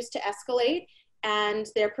continues to escalate, and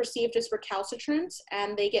they're perceived as recalcitrant,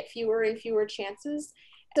 and they get fewer and fewer chances.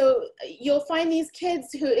 So you'll find these kids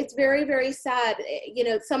who, it's very, very sad. You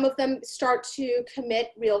know, some of them start to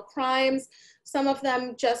commit real crimes. Some of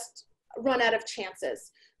them just run out of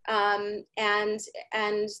chances. And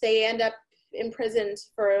they end up imprisoned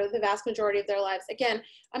for the vast majority of their lives. Again,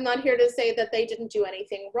 I'm not here to say that they didn't do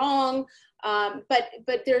anything wrong,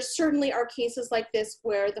 but there certainly are cases like this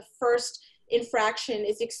where the first infraction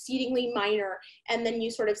is exceedingly minor, and then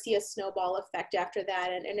you sort of see a snowball effect after that.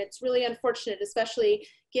 And it's really unfortunate, especially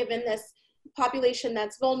given this population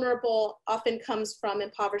that's vulnerable, often comes from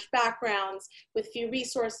impoverished backgrounds with few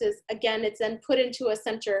resources. Again, it's then put into a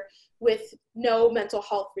center with no mental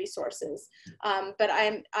health resources. But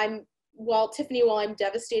while I'm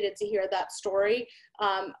devastated to hear that story,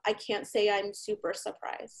 I can't say I'm super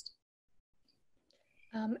surprised.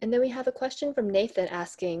 And then we have a question from Nathan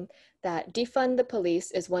asking that defund the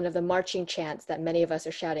police is one of the marching chants that many of us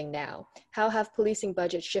are shouting now. How have policing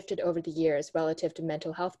budgets shifted over the years relative to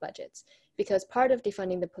mental health budgets? Because part of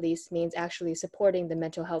defunding the police means actually supporting the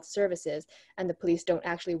mental health services, and the police don't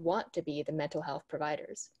actually want to be the mental health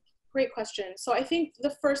providers. Great question. So I think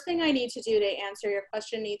the first thing I need to do to answer your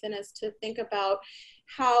question, Nathan, is to think about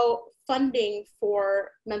how funding for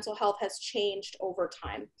mental health has changed over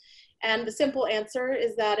time. And the simple answer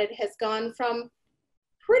is that it has gone from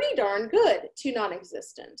pretty darn good to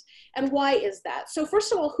non-existent. And why is that? So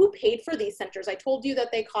first of all, who paid for these centers? I told you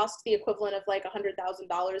that they cost the equivalent of like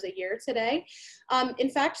 $100,000 a year today. In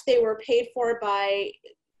fact, they were paid for by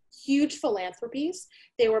huge philanthropies.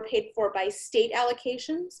 They were paid for by state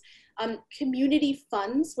allocations, community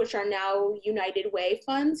funds, which are now United Way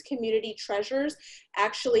funds. Community treasurers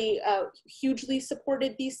actually hugely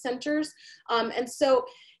supported these centers. And so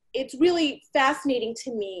it's really fascinating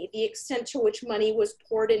to me the extent to which money was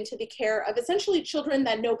poured into the care of essentially children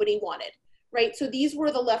that nobody wanted, right? So these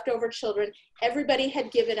were the leftover children. Everybody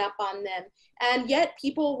had given up on them. And yet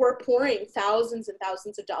people were pouring thousands and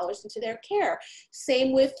thousands of dollars into their care.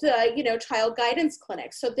 Same with, child guidance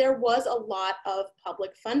clinics. So there was a lot of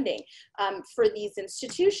public funding for these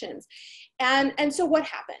institutions. And so what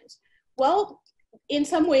happened? Well, in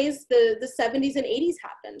some ways, the 70s and 80s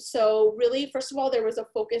happened. So really, first of all, there was a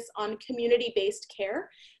focus on community-based care.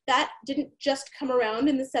 That didn't just come around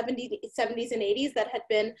in the 70s and 80s. That had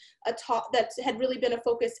been that had really been a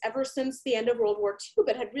focus ever since the end of World War II,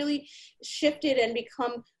 but had really shifted and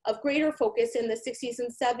become of greater focus in the 60s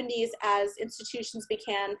and 70s as institutions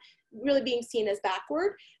began really being seen as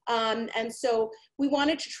backward. And so we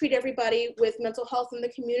wanted to treat everybody with mental health in the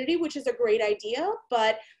community, which is a great idea,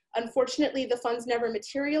 but unfortunately, the funds never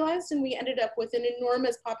materialized, and we ended up with an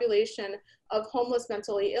enormous population of homeless,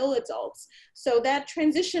 mentally ill adults. So that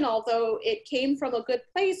transition, although it came from a good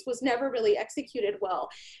place, was never really executed well.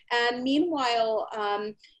 And meanwhile,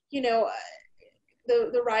 you know,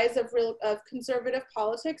 the rise of conservative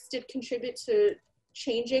politics did contribute to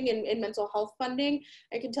changing in mental health funding.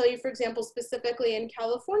 I can tell you, for example, specifically in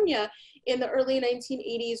California, in the early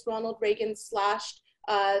 1980s, Ronald Reagan slashed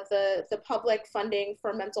the public funding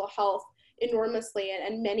for mental health enormously,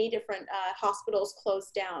 and many different hospitals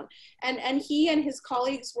closed down. And he and his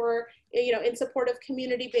colleagues were, you know, in support of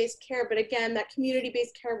community-based care, but again, that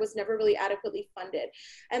community-based care was never really adequately funded.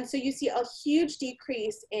 And so you see a huge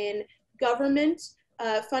decrease in government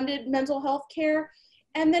funded mental health care,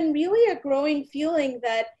 and then really a growing feeling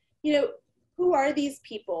that, you know, who are these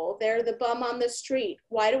people? They're the bum on the street.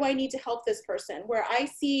 Why do I need to help this person? Where I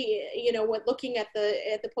see, you know, what looking at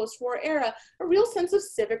the post-war era, a real sense of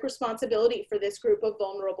civic responsibility for this group of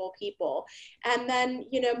vulnerable people. And then,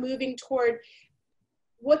 you know, moving toward,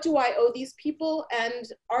 what do I owe these people, and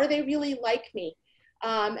are they really like me?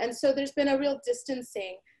 And so there's been a real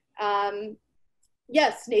distancing.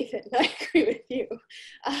 Yes, Nathan, I agree with you.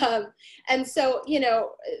 And so, you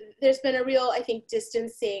know, there's been a real, I think,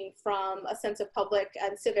 distancing from a sense of public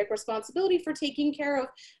and civic responsibility for taking care of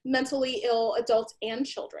mentally ill adults and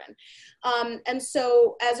children. And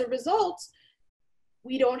so as a result,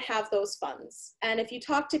 we don't have those funds. And if you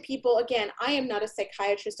talk to people, again, I am not a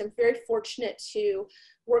psychiatrist. I'm very fortunate to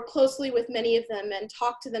work closely with many of them and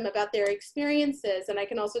talk to them about their experiences. And I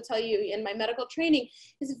can also tell you, in my medical training,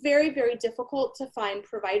 it's very, very difficult to find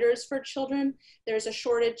providers for children. There's a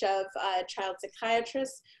shortage of child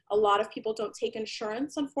psychiatrists. A lot of people don't take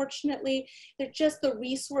insurance, unfortunately. They're just, the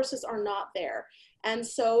resources are not there. And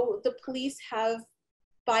so the police have,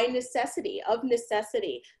 by necessity,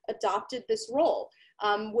 adopted this role,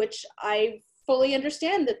 which I fully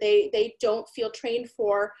understand that they don't feel trained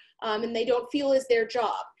for, and they don't feel is their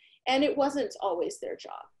job. And it wasn't always their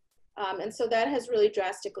job. And so that has really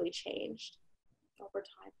drastically changed over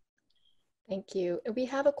time. Thank you. And we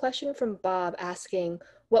have a question from Bob asking,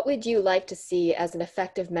 what would you like to see as an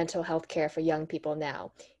effective mental health care for young people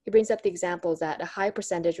now? He brings up the examples that a high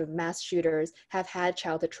percentage of mass shooters have had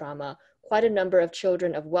childhood trauma. Quite a number of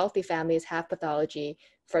children of wealthy families have pathology.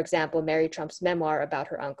 For example, Mary Trump's memoir about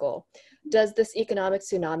her uncle. Does this economic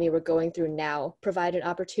tsunami we're going through now provide an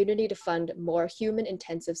opportunity to fund more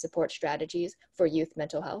human-intensive support strategies for youth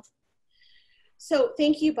mental health? So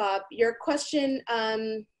thank you, Bob. Your question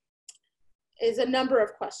is a number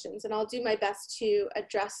of questions, and I'll do my best to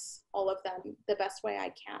address all of them the best way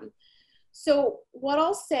I can. So what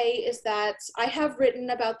I'll say is that I have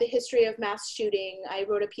written about the history of mass shooting. I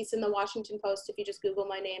wrote a piece in the Washington Post, if you just Google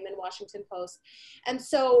my name in Washington Post. And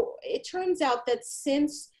so it turns out that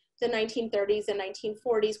since the 1930s and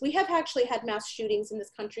 1940s, we have actually had mass shootings in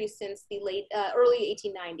this country since the early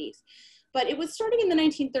 1890s. But it was starting in the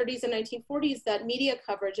 1930s and 1940s that media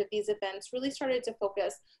coverage of these events really started to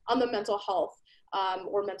focus on the mental health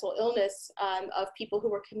or mental illness of people who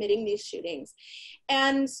were committing these shootings.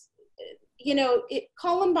 And you know,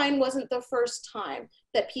 Columbine wasn't the first time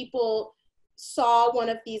that people saw one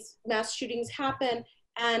of these mass shootings happen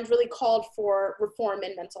and really called for reform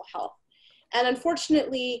in mental health. And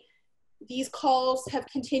unfortunately, these calls have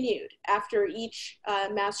continued after each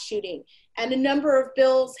mass shooting, and a number of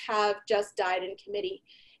bills have just died in committee.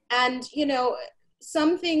 And, you know,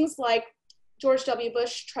 some things like George W.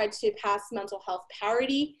 Bush tried to pass mental health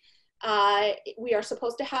parity. We are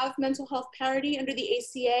supposed to have mental health parity under the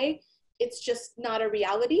ACA. It's just not a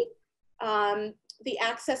reality. The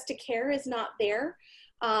access to care is not there.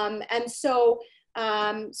 And so,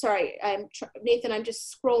 sorry, Nathan, I'm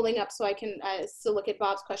just scrolling up so I can still look at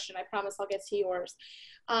Bob's question. I promise I'll get to yours.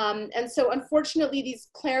 And so unfortunately, these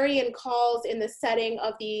clarion calls in the setting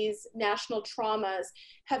of these national traumas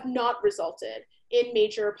have not resulted in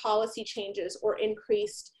major policy changes or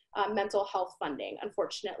increased mental health funding,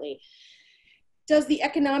 unfortunately. Does the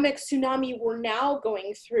economic tsunami we're now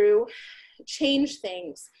going through change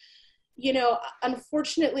things? You know,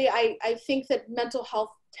 unfortunately, I think that mental health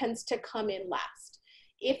tends to come in last.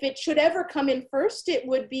 If it should ever come in first, it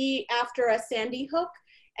would be after a Sandy Hook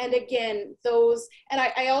And again, those, and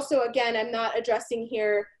I also, again, I'm not addressing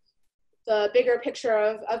here the bigger picture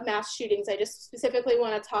of mass shootings. I just specifically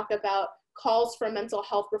want to talk about calls for mental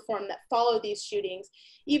health reform that follow these shootings.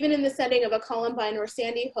 Even in the setting of a Columbine or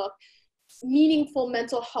Sandy Hook, meaningful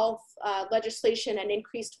mental health legislation and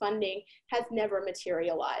increased funding has never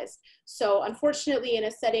materialized. So unfortunately, in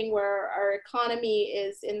a setting where our economy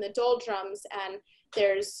is in the doldrums and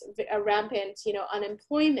there's a rampant,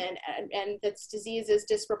 unemployment, and this disease is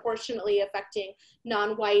disproportionately affecting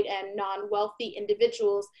non-white and non-wealthy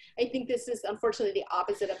individuals, I think this is unfortunately the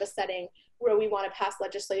opposite of a setting where we want to pass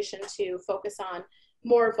legislation to focus on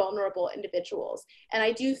more vulnerable individuals. And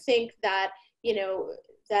I do think that,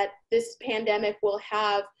 that this pandemic will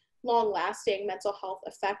have long-lasting mental health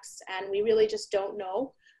effects, and we really just don't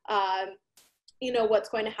know what's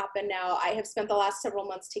going to happen now. I have spent the last several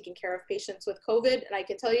months taking care of patients with COVID, and I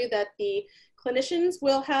can tell you that the clinicians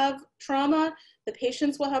will have trauma, the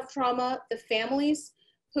patients will have trauma, the families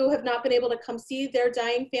who have not been able to come see their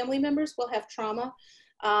dying family members will have trauma.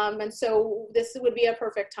 And so this would be a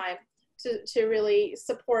perfect time to really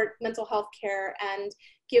support mental health care and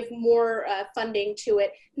give more funding to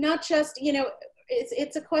it. Not just,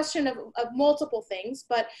 it's a question of multiple things,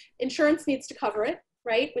 but insurance needs to cover it,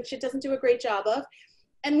 right? Which it doesn't do a great job of.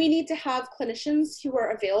 And we need to have clinicians who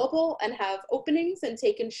are available and have openings and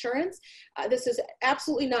take insurance. This is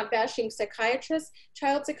absolutely not bashing psychiatrists.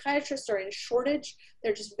 Child psychiatrists are in shortage.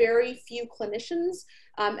 There are just very few clinicians.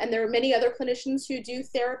 And there are many other clinicians who do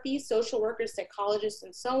therapy, social workers, psychologists,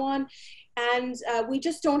 and so on. And we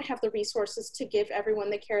just don't have the resources to give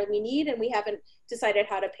everyone the care we need, and we haven't decided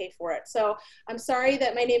how to pay for it. So I'm sorry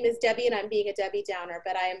that my name is Debbie and I'm being a Debbie Downer,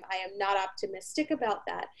 but I am not optimistic about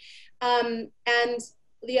that. And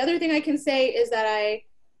the other thing I can say is that I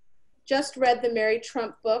just read the Mary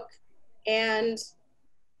Trump book and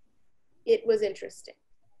it was interesting.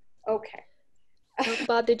 Okay.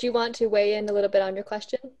 Bob, did you want to weigh in a little bit on your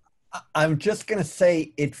question? I'm just going to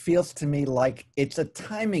say it feels to me like it's a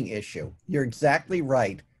timing issue. You're exactly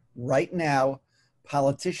right. Right now,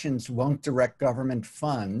 politicians won't direct government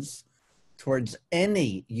funds towards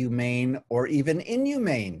any humane or even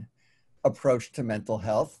inhumane approach to mental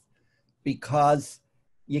health because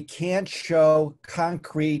you can't show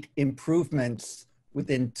concrete improvements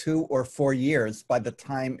within 2 or 4 years by the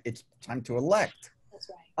time it's time to elect. That's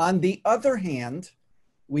right. On the other hand,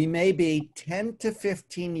 we may be 10 to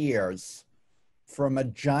 15 years from a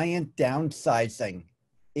giant downsizing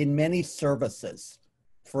in many services.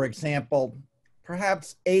 For example,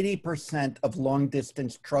 perhaps 80% of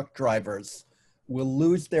long-distance truck drivers will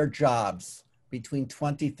lose their jobs between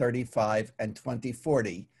 2035 and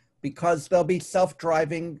 2040 because they'll be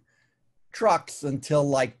self-driving trucks until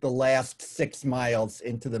like the last 6 miles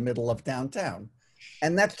into the middle of downtown.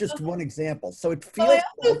 And that's just one example. So it feels. Well, I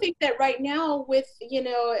also think that right now with,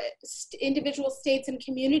 individual states and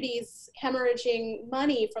communities hemorrhaging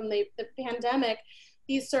money from the pandemic,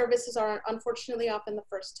 these services are unfortunately often the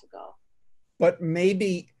first to go. But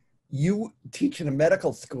maybe you teach in a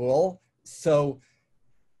medical school, so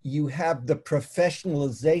you have the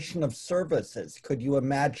professionalization of services. Could you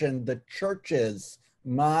imagine the churches,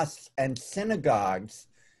 mosques, and synagogues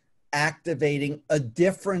activating a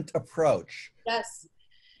different approach? Yes.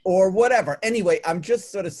 Or whatever. Anyway, I'm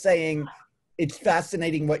just sort of saying it's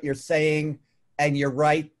fascinating what you're saying, and you're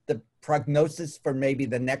right. The prognosis for maybe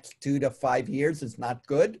the next 2 to 5 years is not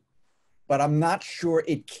good, but I'm not sure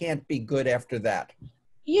it can't be good after that.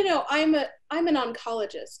 I'm an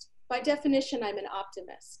oncologist. By definition, I'm an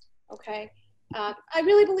optimist. Okay. I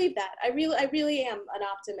really believe that. I really am an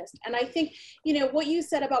optimist. And I think, what you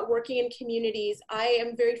said about working in communities, I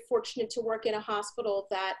am very fortunate to work in a hospital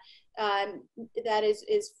that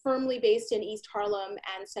is firmly based in East Harlem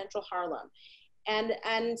and Central Harlem. And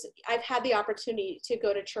I've had the opportunity to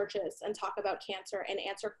go to churches and talk about cancer and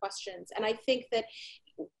answer questions. And I think that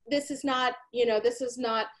this is not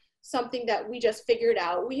something that we just figured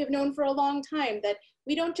out. We have known for a long time that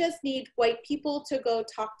we don't just need white people to go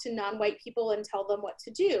talk to non-white people and tell them what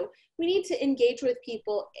to do. We need to engage with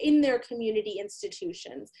people in their community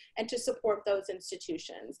institutions and to support those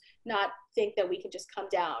institutions, not think that we can just come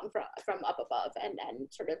down from up above and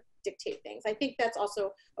sort of dictate things. I think that's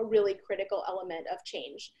also a really critical element of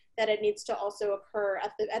change, that it needs to also occur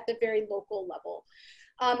at the very local level.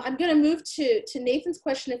 I'm going to move to Nathan's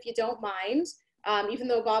question, if you don't mind. Even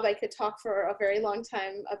though, Bob, I could talk for a very long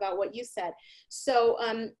time about what you said. So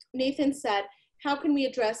Nathan said, how can we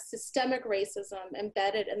address systemic racism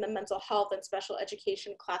embedded in the mental health and special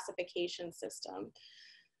education classification system?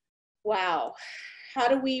 Wow. How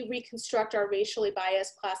do we reconstruct our racially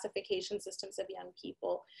biased classification systems of young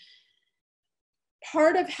people?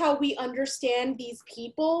 part of how we understand these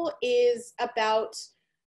people is about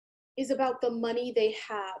the money they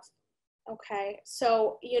have. Okay,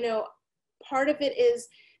 so, you know, part of it is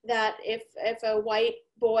that if a white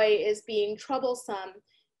boy is being troublesome,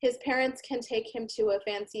 his parents can take him to a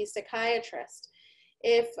fancy psychiatrist.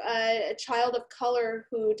 If a child of color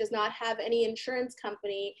who does not have any insurance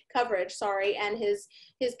company coverage, and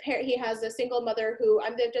he has a single mother who,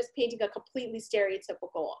 I'm just painting a completely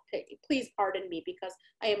stereotypical, please pardon me because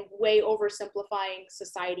I am way oversimplifying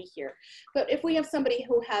society here. But if we have somebody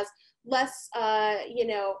who has less, you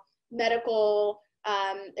know, medical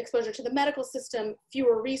exposure to the medical system,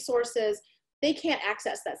 fewer resources, they can't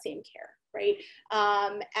access that same care, right?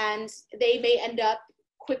 And they may end up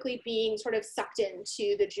quickly being sort of sucked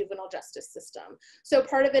into the juvenile justice system. So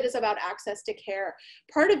part of it is about access to care.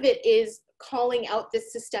 Part of it is calling out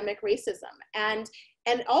this systemic racism, and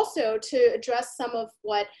also to address some of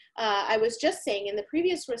what I was just saying in the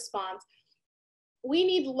previous response. We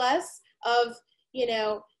need less of, you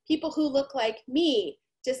know, people who look like me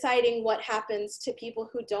deciding what happens to people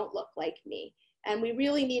who don't look like me. And we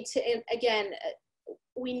really need to, again,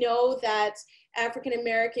 we know that African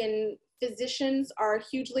American physicians are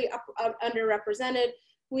hugely underrepresented.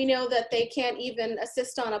 We know that they can't even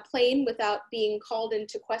assist on a plane without being called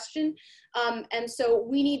into question. And so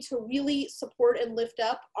we need to really support and lift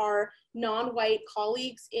up our non-white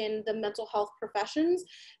colleagues in the mental health professions,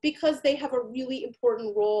 because they have a really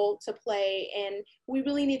important role to play. And we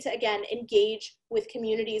really need to, again, engage with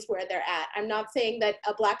communities where they're at. I'm not saying that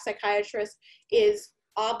a Black psychiatrist is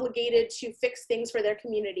obligated to fix things for their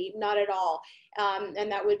community, not at all.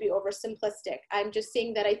 And that would be oversimplistic. I'm just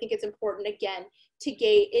saying that I think it's important, again,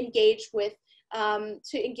 to engage with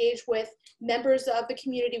members of the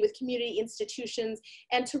community, with community institutions,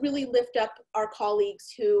 and to really lift up our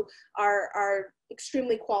colleagues who are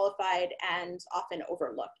extremely qualified and often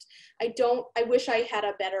overlooked. I wish I had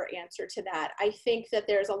a better answer to that. I think that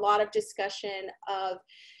there's a lot of discussion of,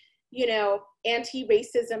 you know,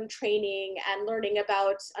 anti-racism training and learning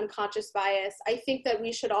about unconscious bias. I think that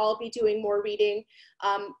we should all be doing more reading.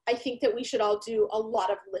 I think that we should all do a lot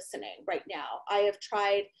of listening right now. I have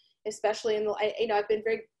tried, especially I've been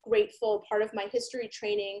very grateful. Part of my history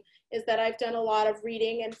training is that I've done a lot of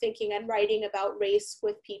reading and thinking and writing about race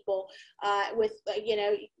with people, you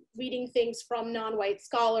know, reading things from non-white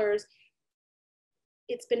scholars.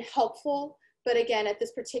 It's been helpful. But again, at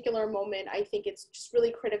this particular moment, I think it's just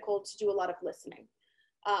really critical to do a lot of listening,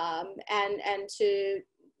 and to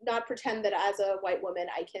not pretend that as a white woman,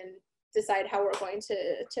 I can decide how we're going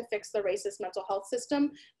to fix the racist mental health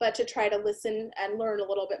system, but to try to listen and learn a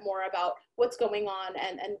little bit more about what's going on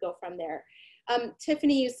and go from there.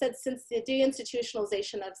 Tiffany, you said, since the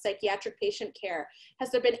deinstitutionalization of psychiatric patient care, has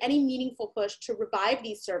there been any meaningful push to revive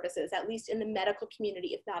these services, at least in the medical community,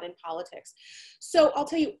 if not in politics? So I'll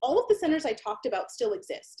tell you, all of the centers I talked about still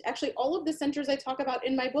exist. Actually, all of the centers I talk about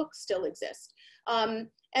in my book still exist. And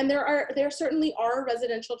there certainly are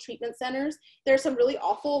residential treatment centers. There are some really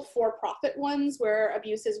awful for-profit ones where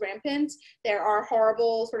abuse is rampant. There are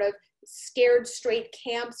horrible sort of scared straight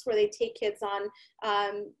camps where they take kids on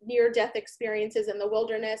near-death experiences in the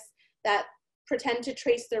wilderness that pretend to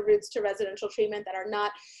trace their roots to residential treatment that are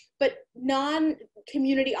not. But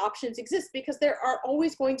non-community options exist because there are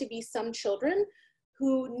always going to be some children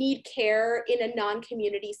who need care in a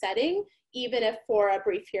non-community setting, even if for a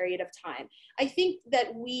brief period of time. I think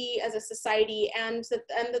that we as a society and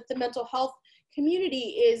that the mental health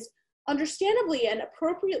community is understandably and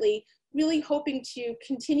appropriately really hoping to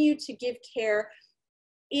continue to give care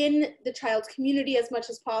in the child's community as much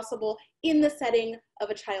as possible, in the setting of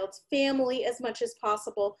a child's family as much as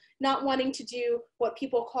possible, not wanting to do what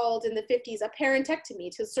people called in the 50s a parentectomy,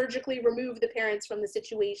 to surgically remove the parents from the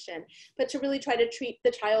situation, but to really try to treat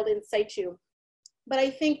the child in situ. But I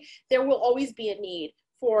think there will always be a need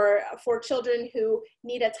for children who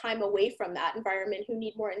need a time away from that environment, who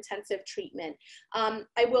need more intensive treatment.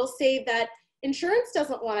 I will say that insurance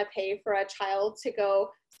doesn't want to pay for a child to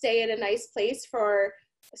go stay at a nice place for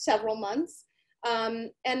several months.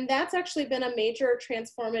 And that's actually been a major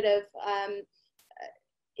transformative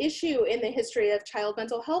issue in the history of child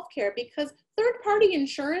mental health care, because third-party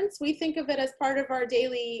insurance, we think of it as part of our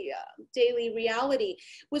daily reality,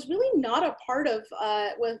 was really not a part of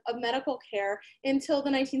medical care until the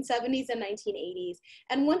 1970s and 1980s.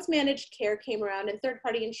 And once managed care came around and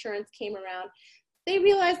third-party insurance came around, they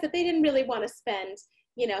realized that they didn't really want to spend,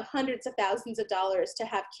 you know, hundreds of thousands of dollars to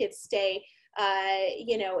have kids stay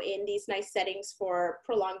in these nice settings for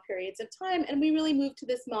prolonged periods of time. And we really moved to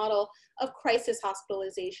this model of crisis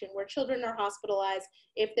hospitalization, where children are hospitalized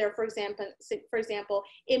if they're, for example,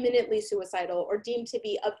 imminently suicidal or deemed to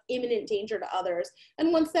be of imminent danger to others.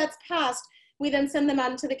 And once that's passed, we then send them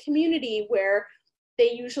out into the community, where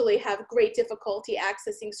they usually have great difficulty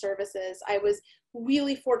accessing services. I was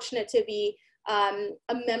really fortunate to be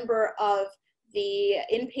a member of the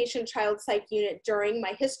inpatient child psych unit during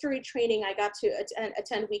my history training. I got to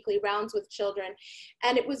attend weekly rounds with children,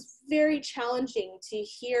 and it was very challenging to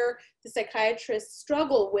hear the psychiatrists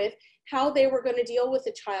struggle with how they were going to deal with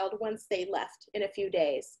a child once they left in a few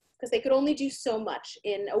days, because they could only do so much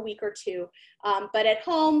in a week or two. But at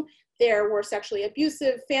home, there were sexually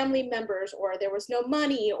abusive family members, or there was no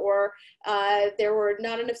money, or there were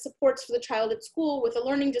not enough supports for the child at school with a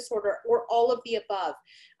learning disorder, or all of the above.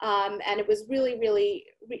 And it was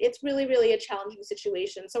it's really a challenging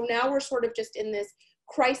situation. So now we're sort of just in this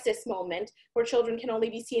crisis moment where children can only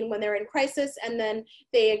be seen when they're in crisis, and then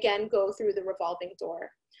they again go through the revolving door.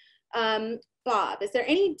 Bob, is there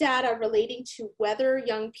any data relating to whether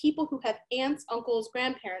young people who have aunts, uncles,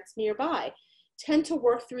 grandparents nearby tend to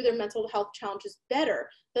work through their mental health challenges better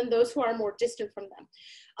than those who are more distant from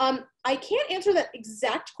them? I can't answer that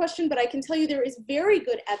exact question, but I can tell you there is very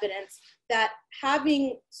good evidence that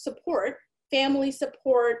having support, family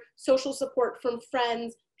support, social support from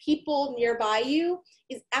friends, people nearby you,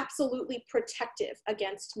 is absolutely protective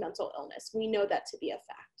against mental illness. We know that to be a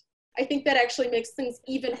fact. I think that actually makes things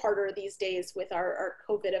even harder these days with our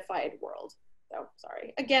COVID-ified world. So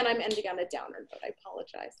sorry. Again, I'm ending on a downer note. I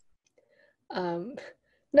apologize.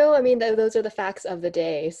 No, I mean, those are the facts of the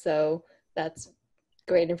day. So that's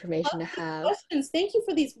great information to have. Questions. Thank you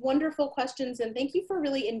for these wonderful questions, and thank you for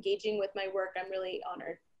really engaging with my work. I'm really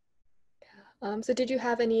honored. So did you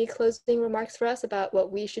have any closing remarks for us about what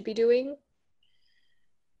we should be doing?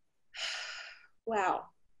 Wow.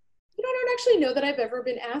 I don't actually know that I've ever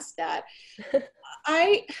been asked that.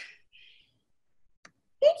 Thank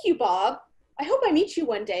you, Bob. I hope I meet you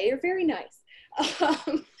one day. You're very nice.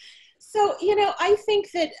 So, I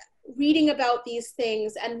think that reading about these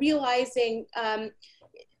things and realizing,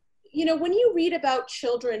 when you read about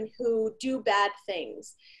children who do bad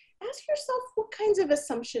things, ask yourself, what kinds of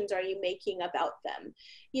assumptions are you making about them?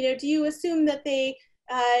 Do you assume that they,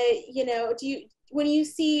 when you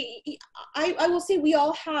see, I will say we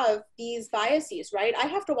all have these biases, right? I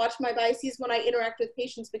have to watch my biases when I interact with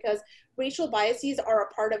patients, because racial biases are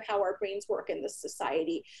a part of how our brains work in this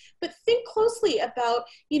society. But think closely about,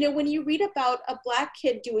 when you read about a Black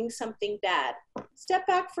kid doing something bad, step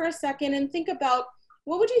back for a second and think about,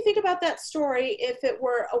 what would you think about that story if it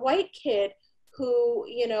were a white kid who,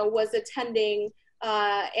 was attending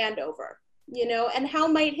Andover, and how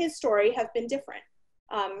might his story have been different?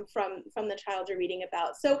 From the child you're reading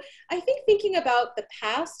about. So I think thinking about the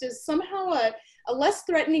past is somehow a less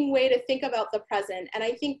threatening way to think about the present. And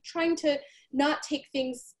I think trying to not take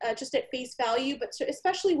things just at face value, but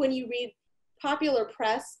especially when you read popular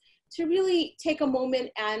press, to really take a moment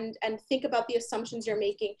and think about the assumptions you're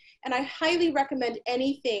making. And I highly recommend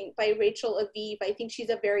anything by Rachel Aviv. I think she's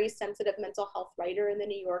a very sensitive mental health writer in the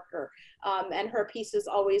New Yorker, and her pieces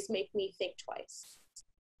always make me think twice.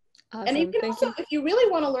 Awesome. And you can also, if you really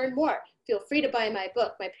want to learn more, feel free to buy my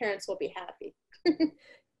book. My parents will be happy.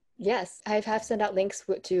 Yes, I have sent out links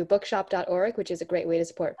to bookshop.org, which is a great way to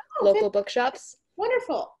support local bookshops.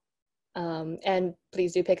 Wonderful. And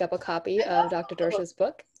please do pick up a copy of Dr. Dorshow's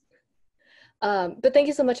book. But thank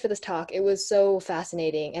you so much for this talk. It was so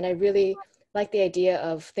fascinating. And I really like the idea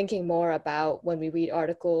of thinking more about when we read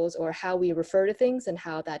articles or how we refer to things and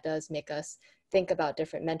how that does make us think about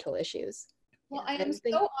different mental issues. Well, I am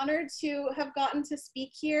so honored to have gotten to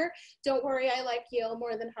speak here. Don't worry, I like Yale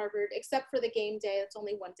more than Harvard, except for the game day. It's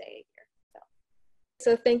only one day a year.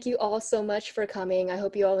 So thank you all so much for coming. I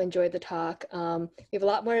hope you all enjoyed the talk. We have a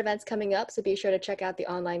lot more events coming up, so be sure to check out the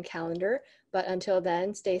online calendar. But until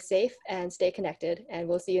then, stay safe and stay connected, and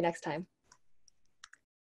we'll see you next time.